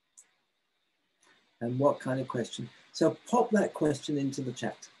 And what kind of question? So pop that question into the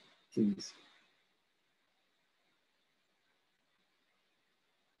chat, please.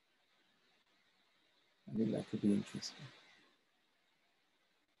 I think that could be interesting.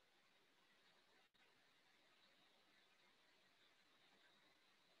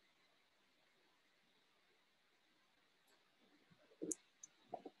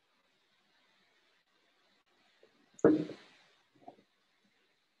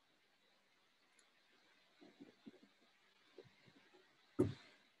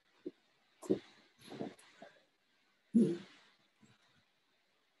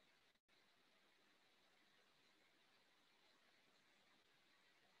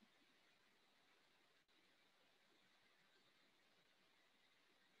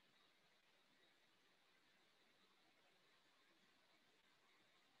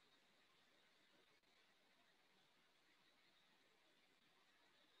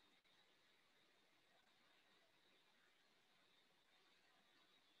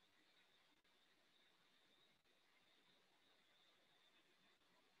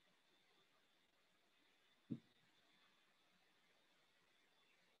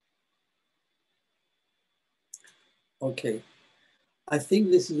 Okay, I think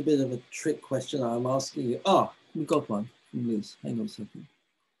this is a bit of a trick question I'm asking you. Ah, we got one from Liz. Hang on a second.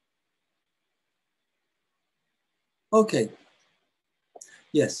 Okay,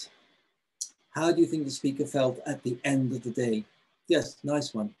 yes. How do you think the speaker felt at the end of the day? Yes,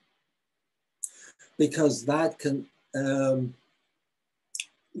 nice one. Because that can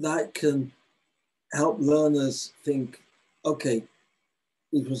help learners think, okay,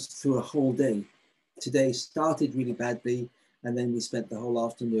 it was through a whole day. Today started really badly, and then we spent the whole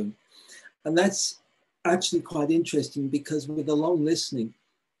afternoon. And that's actually quite interesting because with the long listening,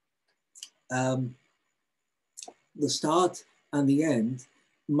 the start and the end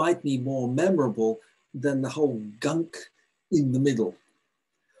might be more memorable than the whole gunk in the middle.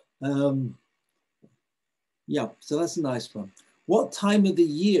 Yeah, so that's a nice one. What time of the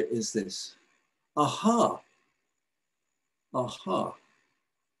year is this? Aha. Aha.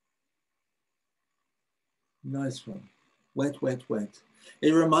 Nice one. Wet, wet, wet.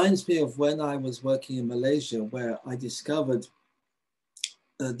 It reminds me of when I was working in Malaysia, where I discovered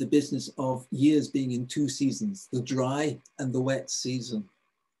the business of years being in two seasons, the dry and the wet season.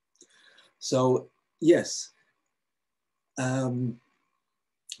 So yes, for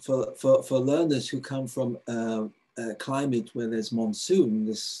learners who come from a climate where there's monsoon,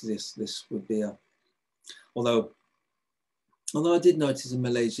 this would be a, although I did notice in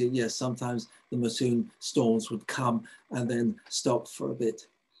Malaysia, yes, sometimes the monsoon storms would come and then stop for a bit.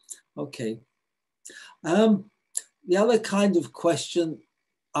 Okay. The other kind of question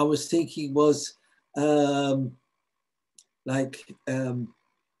I was thinking was like,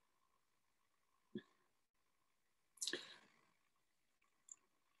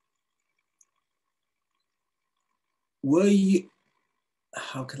 were you,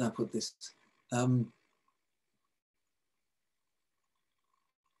 how can I put this?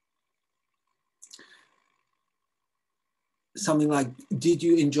 Something like, did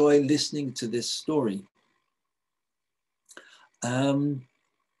you enjoy listening to this story?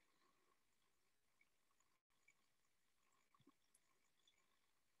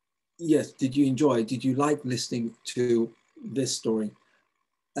 Yes, did you like listening to this story?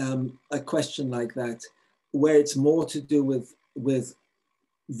 A question like that, where it's more to do with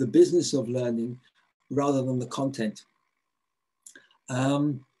the business of learning rather than the content.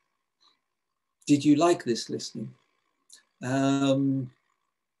 Did you like this listening?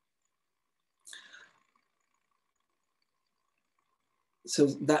 So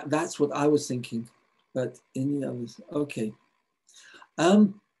that's what I was thinking, but any others? Okay.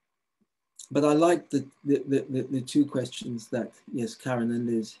 But I like the two questions that, yes, Karen and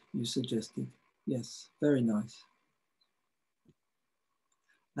Liz, you suggested. Yes, very nice.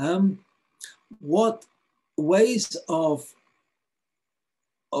 What ways of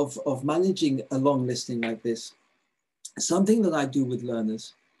managing a long listening like this? Something that I do with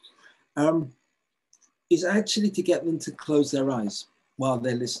learners is actually to get them to close their eyes while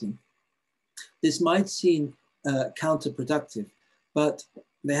they're listening. This might seem counterproductive, but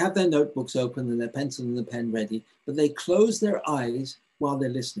they have their notebooks open and their pencil and the pen ready, but they close their eyes while they're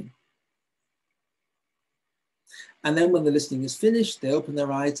listening. And then when the listening is finished, they open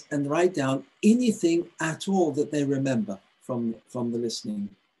their eyes and write down anything at all that they remember from the listening.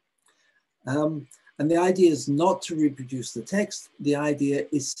 And the idea is not to reproduce the text. The idea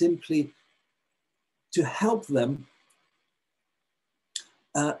is simply to help them,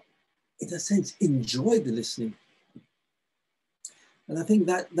 in a sense, enjoy the listening. And I think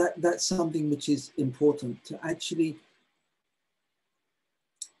that's something which is important, to actually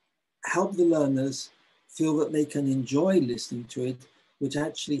help the learners feel that they can enjoy listening to it, which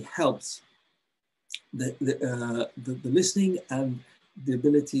actually helps the listening and the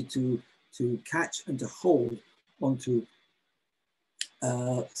ability to catch and to hold onto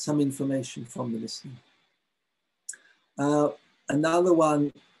some information from the listening. Another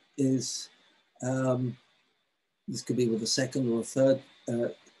one is, this could be with a second or a third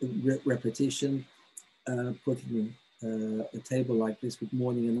repetition, putting a table like this with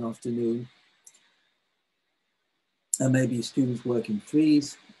morning and afternoon. And maybe students work in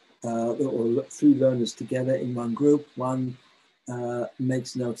threes, or three learners together in one group. One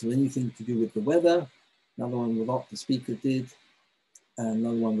makes notes of anything to do with the weather, another one with what the speaker did, and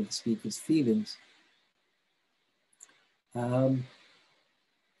another one with the speaker's feelings. But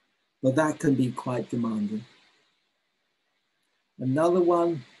that can be quite demanding. Another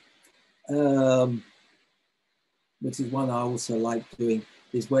one, which is one I also like doing,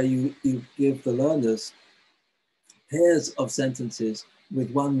 is where you give the learners pairs of sentences with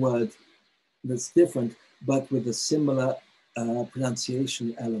one word that's different, but with a similar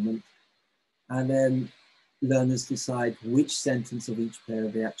pronunciation element. And then learners decide which sentence of each pair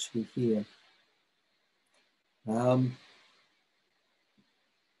they actually hear.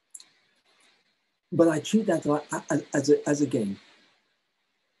 But I treat that as a game.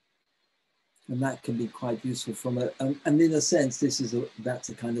 And that can be quite useful from and in a sense, that's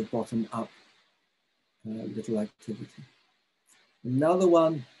a kind of bottom-up little activity. Another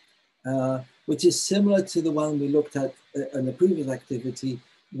one, which is similar to the one we looked at in the previous activity,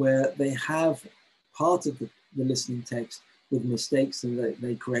 where they have part of the listening text with mistakes and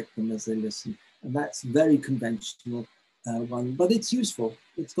they correct them as they listen. And that's very conventional one, but it's useful.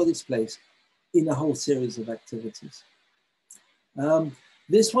 It's got its place in a whole series of activities.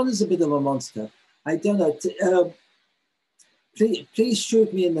 This one is a bit of a monster. I don't know. Please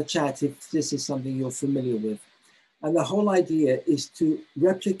shoot me in the chat if this is something you're familiar with. And the whole idea is to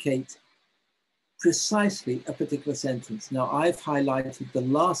replicate precisely a particular sentence. Now, I've highlighted the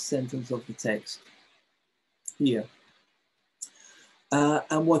last sentence of the text here.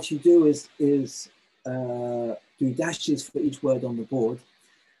 And what you do is do dashes for each word on the board.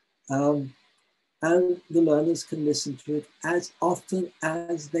 And the learners can listen to it as often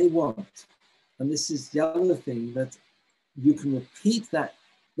as they want. And this is the other thing, that you can repeat that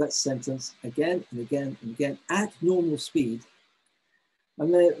sentence again and again and again at normal speed.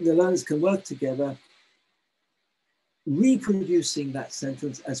 And the learners can work together, reproducing that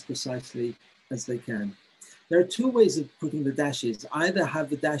sentence as precisely as they can. There are two ways of putting the dashes. Either have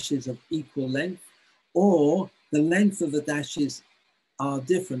the dashes of equal length, or the length of the dashes are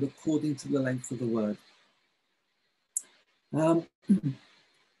different according to the length of the word.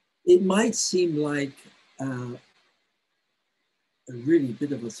 It might seem like a really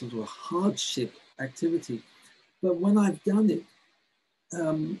bit of a sort of hardship activity, but when I've done it,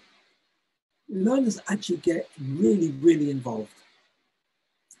 learners actually get really, really involved.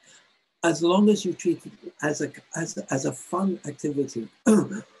 As long as you treat it as a fun activity,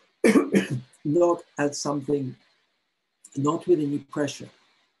 not as something, not with any pressure.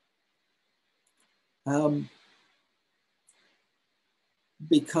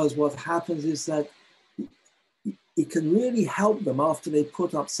 Because what happens is that it can really help them after they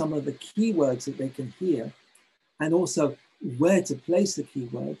put up some of the keywords that they can hear, and also where to place the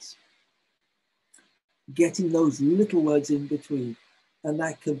keywords, getting those little words in between. And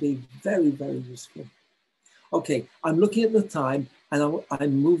that can be very, very useful. Okay, I'm looking at the time and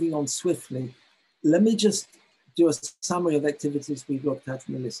I'm moving on swiftly. Let me just do a summary of activities we've looked at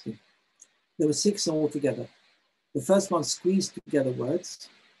in the listing. There were 6 altogether. The first one, squeeze together words.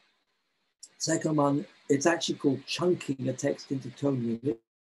 Second one, it's actually called chunking a text into tone units.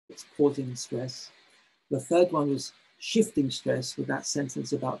 It's pausing and stress. The third one was shifting stress with that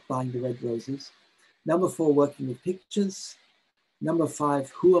sentence about buying the red roses. Number 4, working with pictures. Number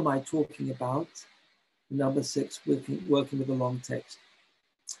 5, who am I talking about? Number 6, working with a long text.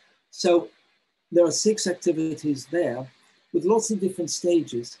 So there are 6 activities there with lots of different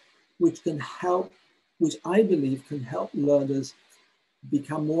stages, which can help, which I believe can help learners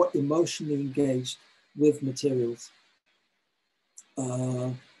become more emotionally engaged with materials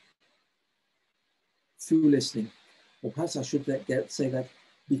through listening. Or perhaps I should say that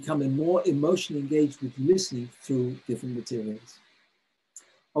becoming more emotionally engaged with listening through different materials.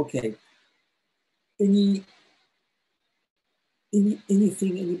 Okay. Anything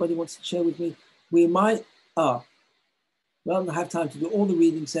anybody wants to share with me? We might, well, I don't have time to do all the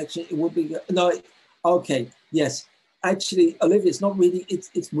reading section. It would be, no, okay, yes. Actually, Olivia, it's not reading,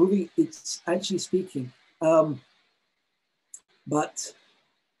 it's moving, it's actually speaking. But,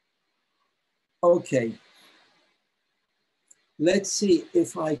 okay. Let's see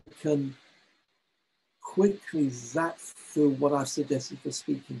if I can quickly zap through what I've suggested for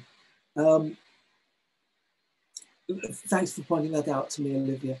speaking. Thanks for pointing that out to me,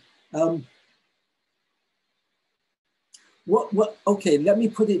 Olivia. Okay, let me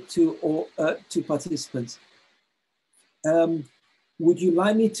put it to participants. Would you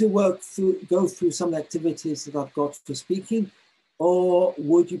like me to go through some activities that I've got for speaking, or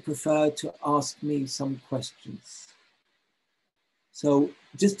would you prefer to ask me some questions? So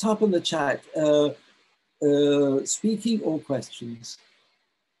just type in the chat, speaking or questions.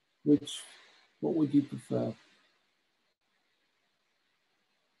 What would you prefer?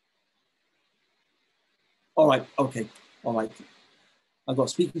 All right, okay, all right. I've got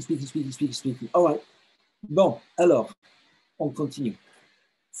speaking. All right. Bon, alors, on continue.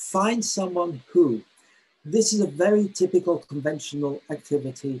 Find someone who. This is a very typical conventional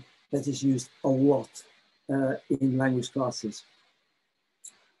activity that is used a lot in language classes.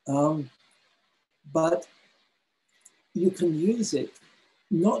 But you can use it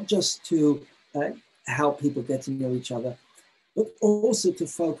not just to help people get to know each other, but also to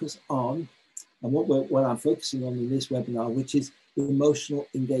focus on, and what I'm focusing on in this webinar, which is emotional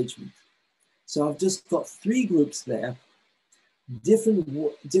engagement. So I've just got 3 groups there,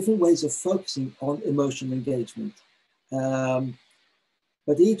 different ways of focusing on emotional engagement.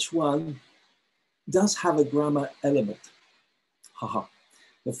 But each one does have a grammar element. Haha.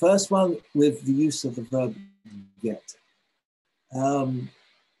 The first one with the use of the verb get. I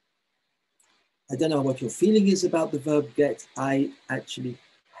don't know what your feeling is about the verb get. I actually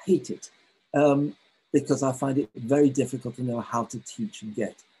hate it because I find it very difficult to know how to teach and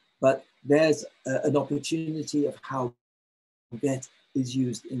get. But there's an opportunity of how get is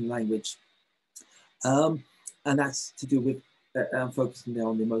used in language. And that's to do with focusing there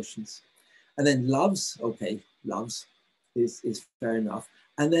on the emotions. And then loves, okay, loves is fair enough.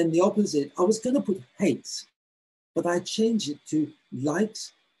 And then the opposite, I was going to put hates, but I changed it to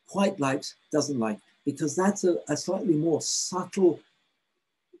likes, quite likes, doesn't like, because that's a slightly more subtle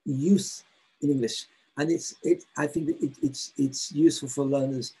use in English. And I think that it's useful for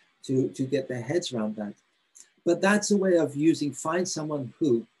learners to get their heads around that. But that's a way of using find someone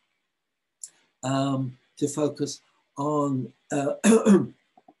who to focus on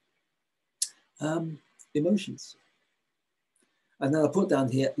emotions. And then I put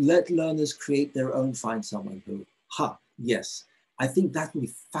down here, let learners create their own find someone who. Ha, yes. I think that would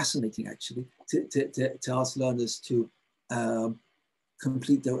be fascinating actually to ask learners to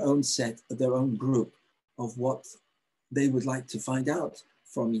complete their own set, their own group of what they would like to find out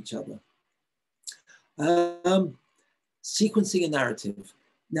from each other. Sequencing a narrative.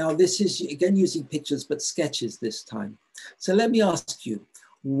 Now this is again using pictures, but sketches this time. So let me ask you,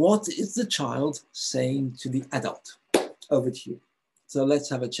 what is the child saying to the adult? Over to you. So let's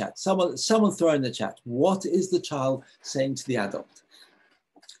have a chat. Someone throw in the chat. What is the child saying to the adult?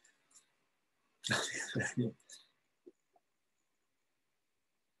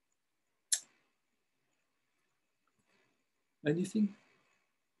 Anything?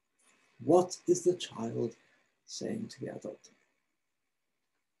 What is the child saying to the adult?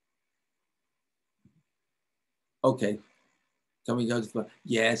 Okay. Can we go to the,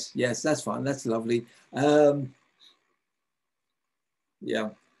 yes, that's fine. That's lovely. Yeah.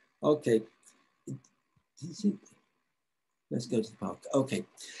 Okay. Let's go to the park. Okay.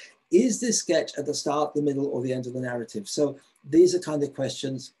 Is this sketch at the start, the middle, or the end of the narrative? So these are kind of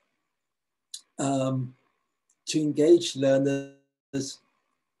questions to engage learners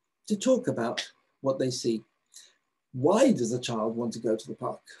to talk about what they see. Why does a child want to go to the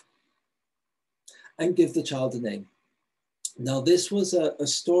park? And give the child a name. Now, this was a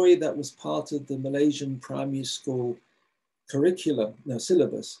story that was part of the Malaysian primary school curriculum, no,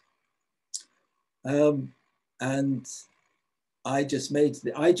 syllabus. And I just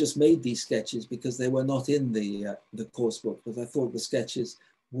made these sketches because they were not in the course book, because I thought the sketches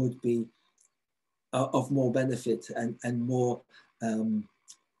would be of more benefit and more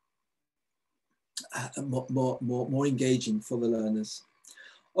more engaging for the learners.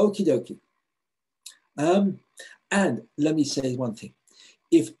 Okie dokie. And let me say one thing.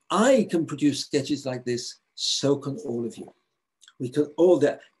 If I can produce sketches like this, so can all of you. We can all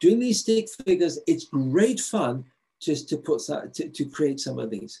that. Doing these stick figures, it's great fun just to put to create some of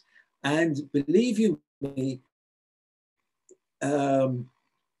these. And believe you me,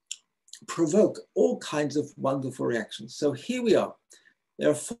 provoke all kinds of wonderful reactions. So here we are. There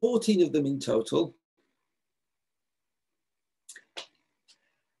are 14 of them in total.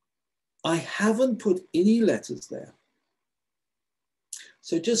 I haven't put any letters there.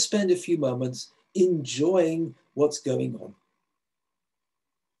 So just spend a few moments enjoying what's going on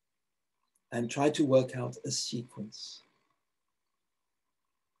and try to work out a sequence.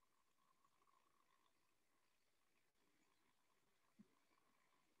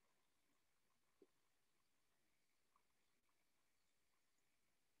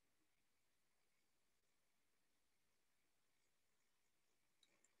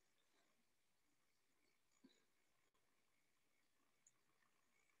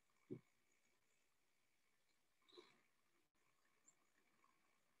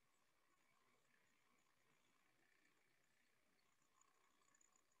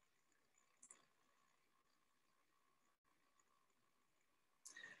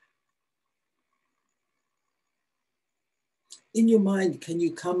 In your mind, can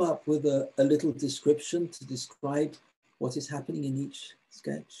you come up with a little description to describe what is happening in each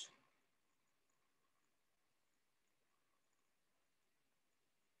sketch?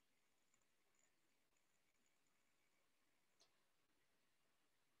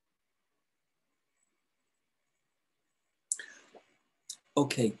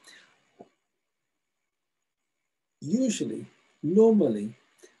 Okay. Normally,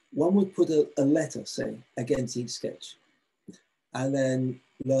 one would put a letter, say, against each sketch. And then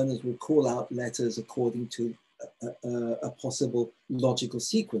learners will call out letters according to a possible logical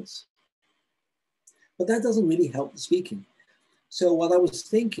sequence. But that doesn't really help the speaking. So what I was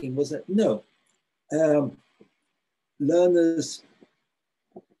thinking was that, no, learners,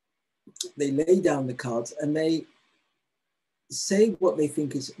 they lay down the cards and they say what they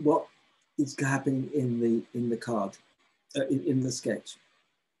think is what is happening in the card, in the sketch,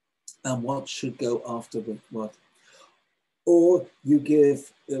 and what should go after what. Or you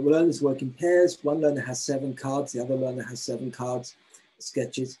give, learners work in pairs. One learner has 7 cards, the other learner has 7 cards,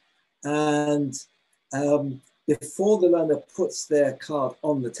 sketches. And before the learner puts their card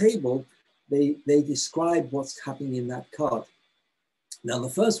on the table, they describe what's happening in that card. Now the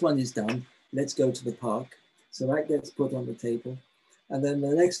first one is done, let's go to the park. So that gets put on the table. And then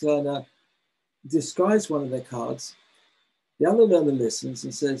the next learner describes one of their cards. The other learner listens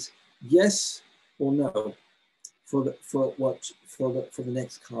and says yes or no for the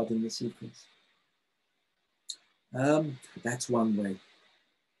next card in the sequence. That's one way.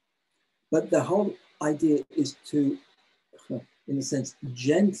 But the whole idea is to, in a sense,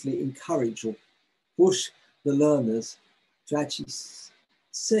 gently encourage or push the learners to actually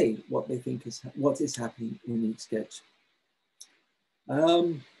say what they think is what is happening in each sketch.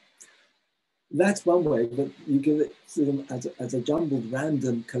 That's one way, but you give it to them as a jumbled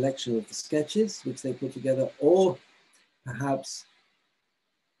random collection of the sketches which they put together, or perhaps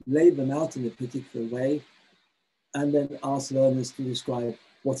lay them out in a particular way, and then ask learners to describe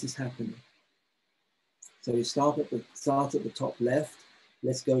what is happening. So we start at the top left.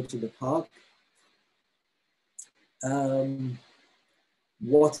 Let's go to the park.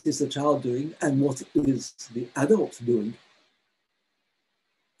 What is the child doing, and what is the adult doing?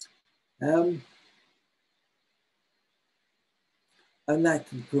 And that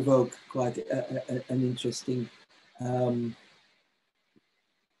can provoke quite an interesting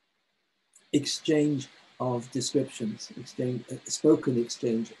exchange of descriptions, spoken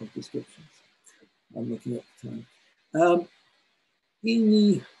exchange of descriptions. I'm looking at the time.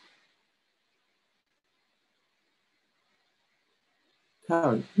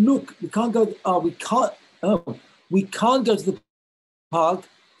 Karen, look, we can't go. We can't go to the park.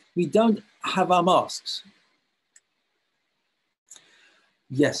 We don't have our masks.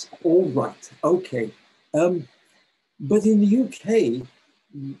 Yes, all right, okay. But in the UK,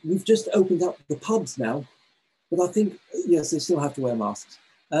 we've just opened up the pubs now, but I think, yes, they still have to wear masks.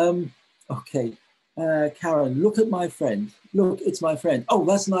 Okay, Karen, look at my friend. Look, it's my friend. Oh,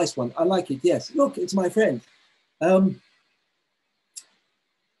 that's a nice one. I like it, yes. Look, it's my friend. And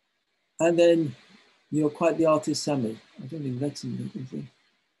then you're quite the artist, Sami. I don't think that's in England, is it?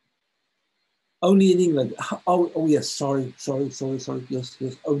 Only in England. Oh yes, sorry. Yes,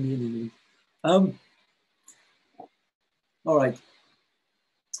 only in England. All right.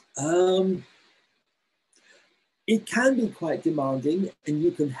 It can be quite demanding, and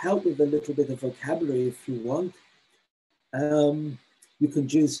you can help with a little bit of vocabulary if you want. You can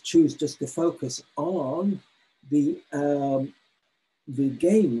choose just to focus on the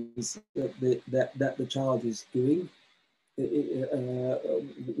games that the child is doing,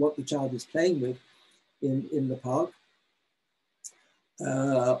 what the child is playing with in the park.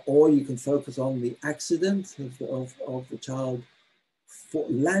 Or you can focus on the accident of the child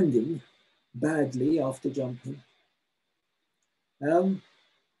landing badly after jumping.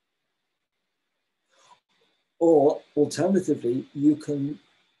 Or alternatively, you can,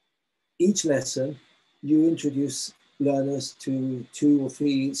 each lesson, you introduce learners to 2 or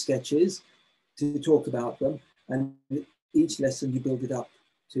 3 sketches to talk about them, and each lesson you build it up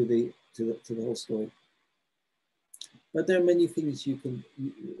to the whole story. But there are many things you can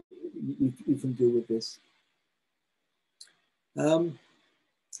do with this.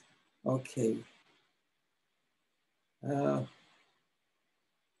 Okay.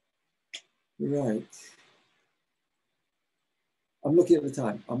 Right. I'm looking at the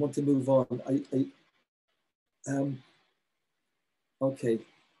time. I want to move on. Okay.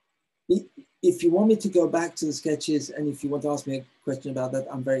 If you want me to go back to the sketches, and if you want to ask me a question about that,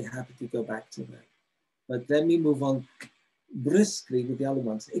 I'm very happy to go back to that. But let me move on briskly with the other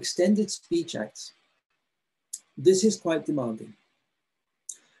ones. Extended speech acts. This is quite demanding.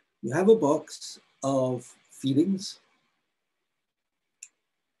 You have a box of feelings.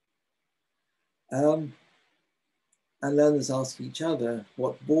 And learners ask each other,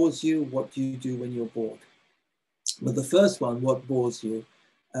 what bores you? What do you do when you're bored? But the first one, what bores you?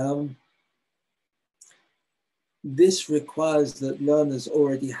 This requires that learners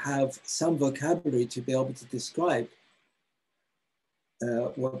already have some vocabulary to be able to describe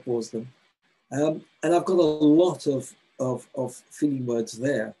what bores them. And I've got a lot of feeling words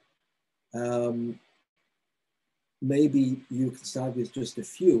there. Maybe you can start with just a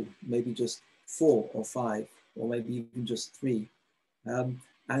few, maybe just 4 or 5, or maybe even just 3.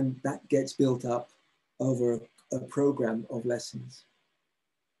 And that gets built up over a program of lessons.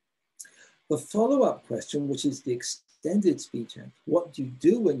 The follow-up question, which is the extended speech act, what do you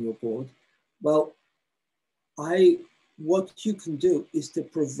do when you're bored? Well, what you can do is to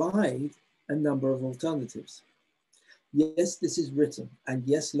provide a number of alternatives. Yes, this is written, and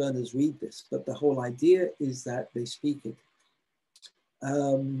yes, learners read this, but the whole idea is that they speak it.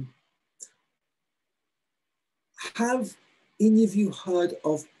 Have any of you heard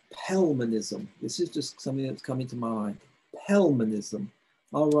of Pellmanism? This is just something that's coming to mind. Pellmanism.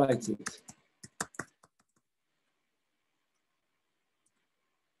 I'll write it.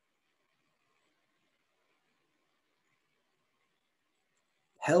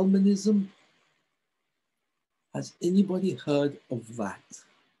 Pellmanism. Has anybody heard of that?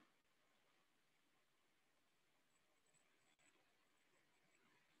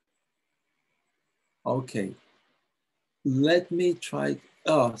 Okay, let me try.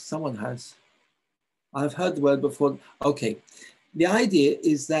 Oh, someone has. I've heard the word before. Okay, the idea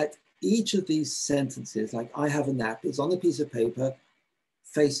is that each of these sentences, like I have a nap, is on a piece of paper,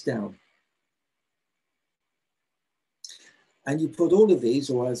 face down. And you put all of these,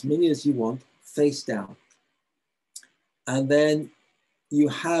 or as many as you want, face down. And then you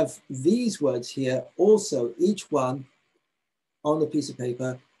have these words here also, each one on a piece of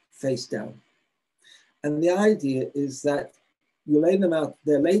paper face down. And the idea is that you lay them out,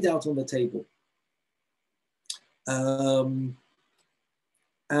 they're laid out on the table.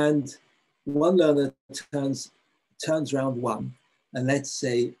 And one learner turns around one, and let's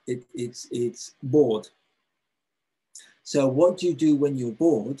say it's bored. So what do you do when you're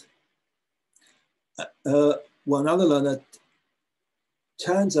bored? One other learner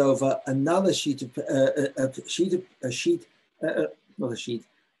turns over another sheet of a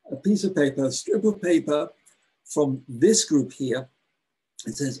piece of paper, a strip of paper from this group here.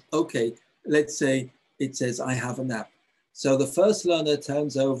 It says, okay, let's say it says, I have a nap. So the first learner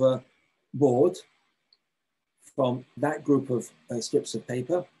turns over board from that group of strips of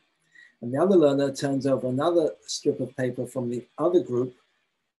paper. And the other learner turns over another strip of paper from the other group,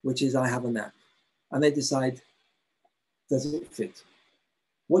 which is I have a nap. And they decide, does it fit?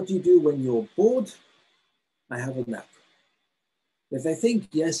 What do you do when you're bored? I have a nap. If they think,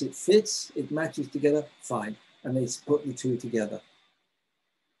 yes, it fits, it matches together, fine. And they put the two together.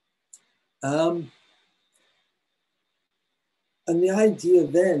 And the idea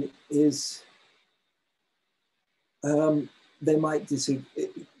then is they might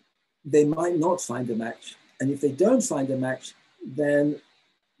disagree. They might not find a match. And if they don't find a match, then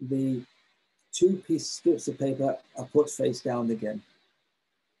the two strips of paper are put face down again.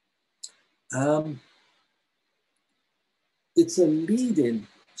 It's a lead-in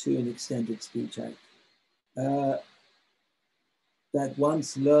to an extended speech act. That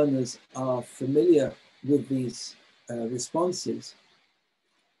once learners are familiar with these responses,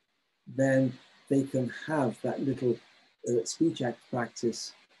 then they can have that little speech act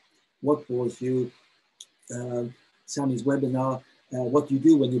practice. What bores you? Sami's webinar. What do you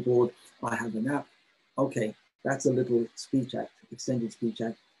do when you're bored? I have a nap. Okay, that's a little speech act, extended speech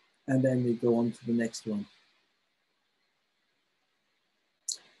act. And then we go on to the next one.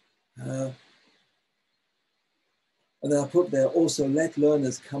 And then I put there also, let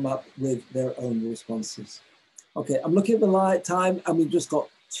learners come up with their own responses. Okay, I'm looking at the time and we've just got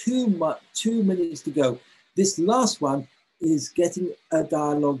 2 minutes to go. This last one is getting a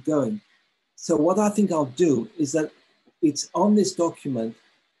dialogue going. So what I think I'll do is that it's on this document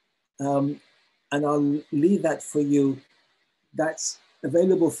and I'll leave that for you. That's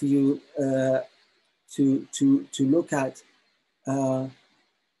available for you to look at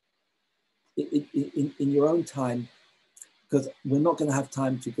in your own time, because we're not going to have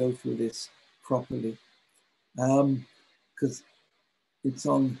time to go through this properly. Because it's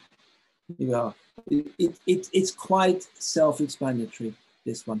on, it's quite self-explanatory,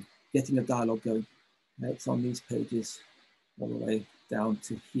 this one, getting a dialogue going. It's on these pages all the way down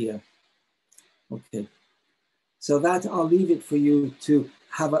to here. Okay, so that I'll leave it for you to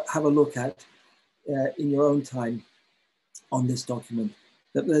have a look at in your own time on this document.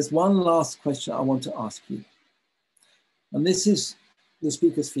 But there's one last question I want to ask you. And this is the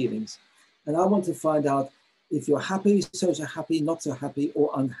speaker's feelings. And I want to find out if you're happy, so happy, not so happy,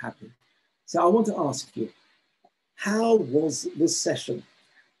 or unhappy. So I want to ask you, how was this session?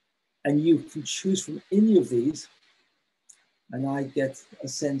 And you can choose from any of these. And I get a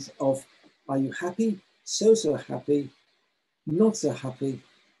sense of, are you happy, so happy, not so happy,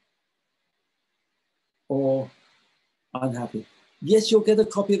 or unhappy? Yes, you'll get a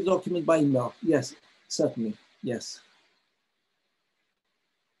copy of the document by email. Yes, certainly, yes.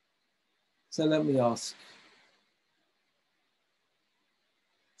 So let me ask.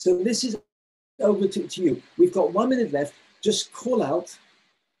 So this is over to you. We've got 1 minute left. Just call out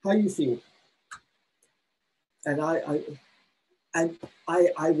how you feel. And I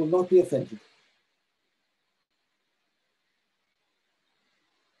will not be offended.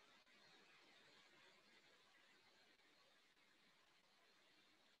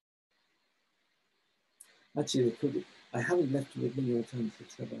 Actually, I haven't left with many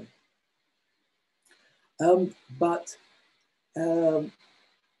alternatives, have I?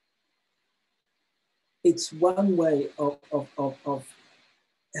 It's one way of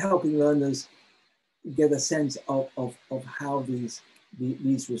helping learners get a sense of how these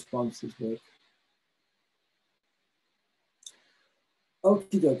responses work.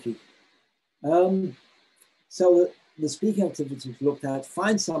 Okie dokie. So the speaking activities we've looked at,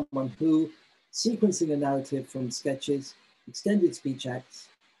 find someone who, sequencing a narrative from sketches, extended speech acts,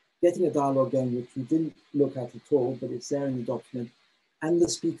 getting a dialogue going, which we didn't look at all, but it's there in the document, and the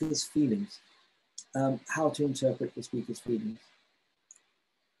speaker's feelings, how to interpret the speaker's feelings.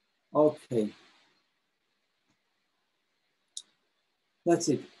 Okay. That's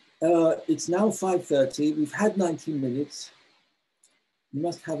it. It's now 5:30. We've had 90 minutes. You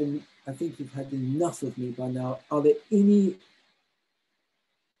must have, I think you've had enough of me by now. Are there any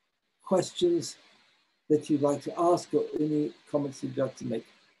questions that you'd like to ask or any comments you'd like to make?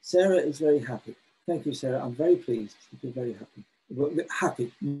 Sarah is very happy. Thank you, Sarah. I'm very pleased. You're very happy. Well,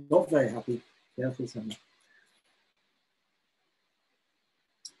 happy, not very happy. Careful, Sami.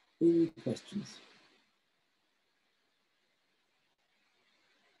 Any questions?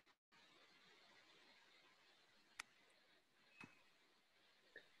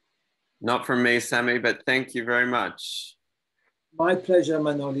 Not from me, Sami, but thank you very much. My pleasure,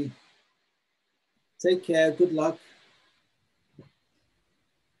 Manoli. Take care. Good luck.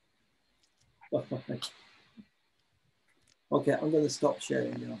 Okay, I'm going to stop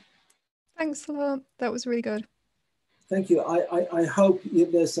sharing now. Thanks a lot. That was really good. Thank you. I hope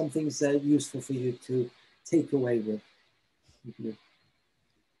there's some things that are useful for you to take away with you.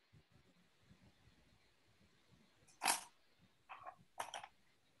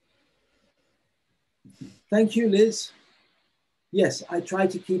 Thank you, Liz. Yes, I try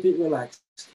to keep it relaxed.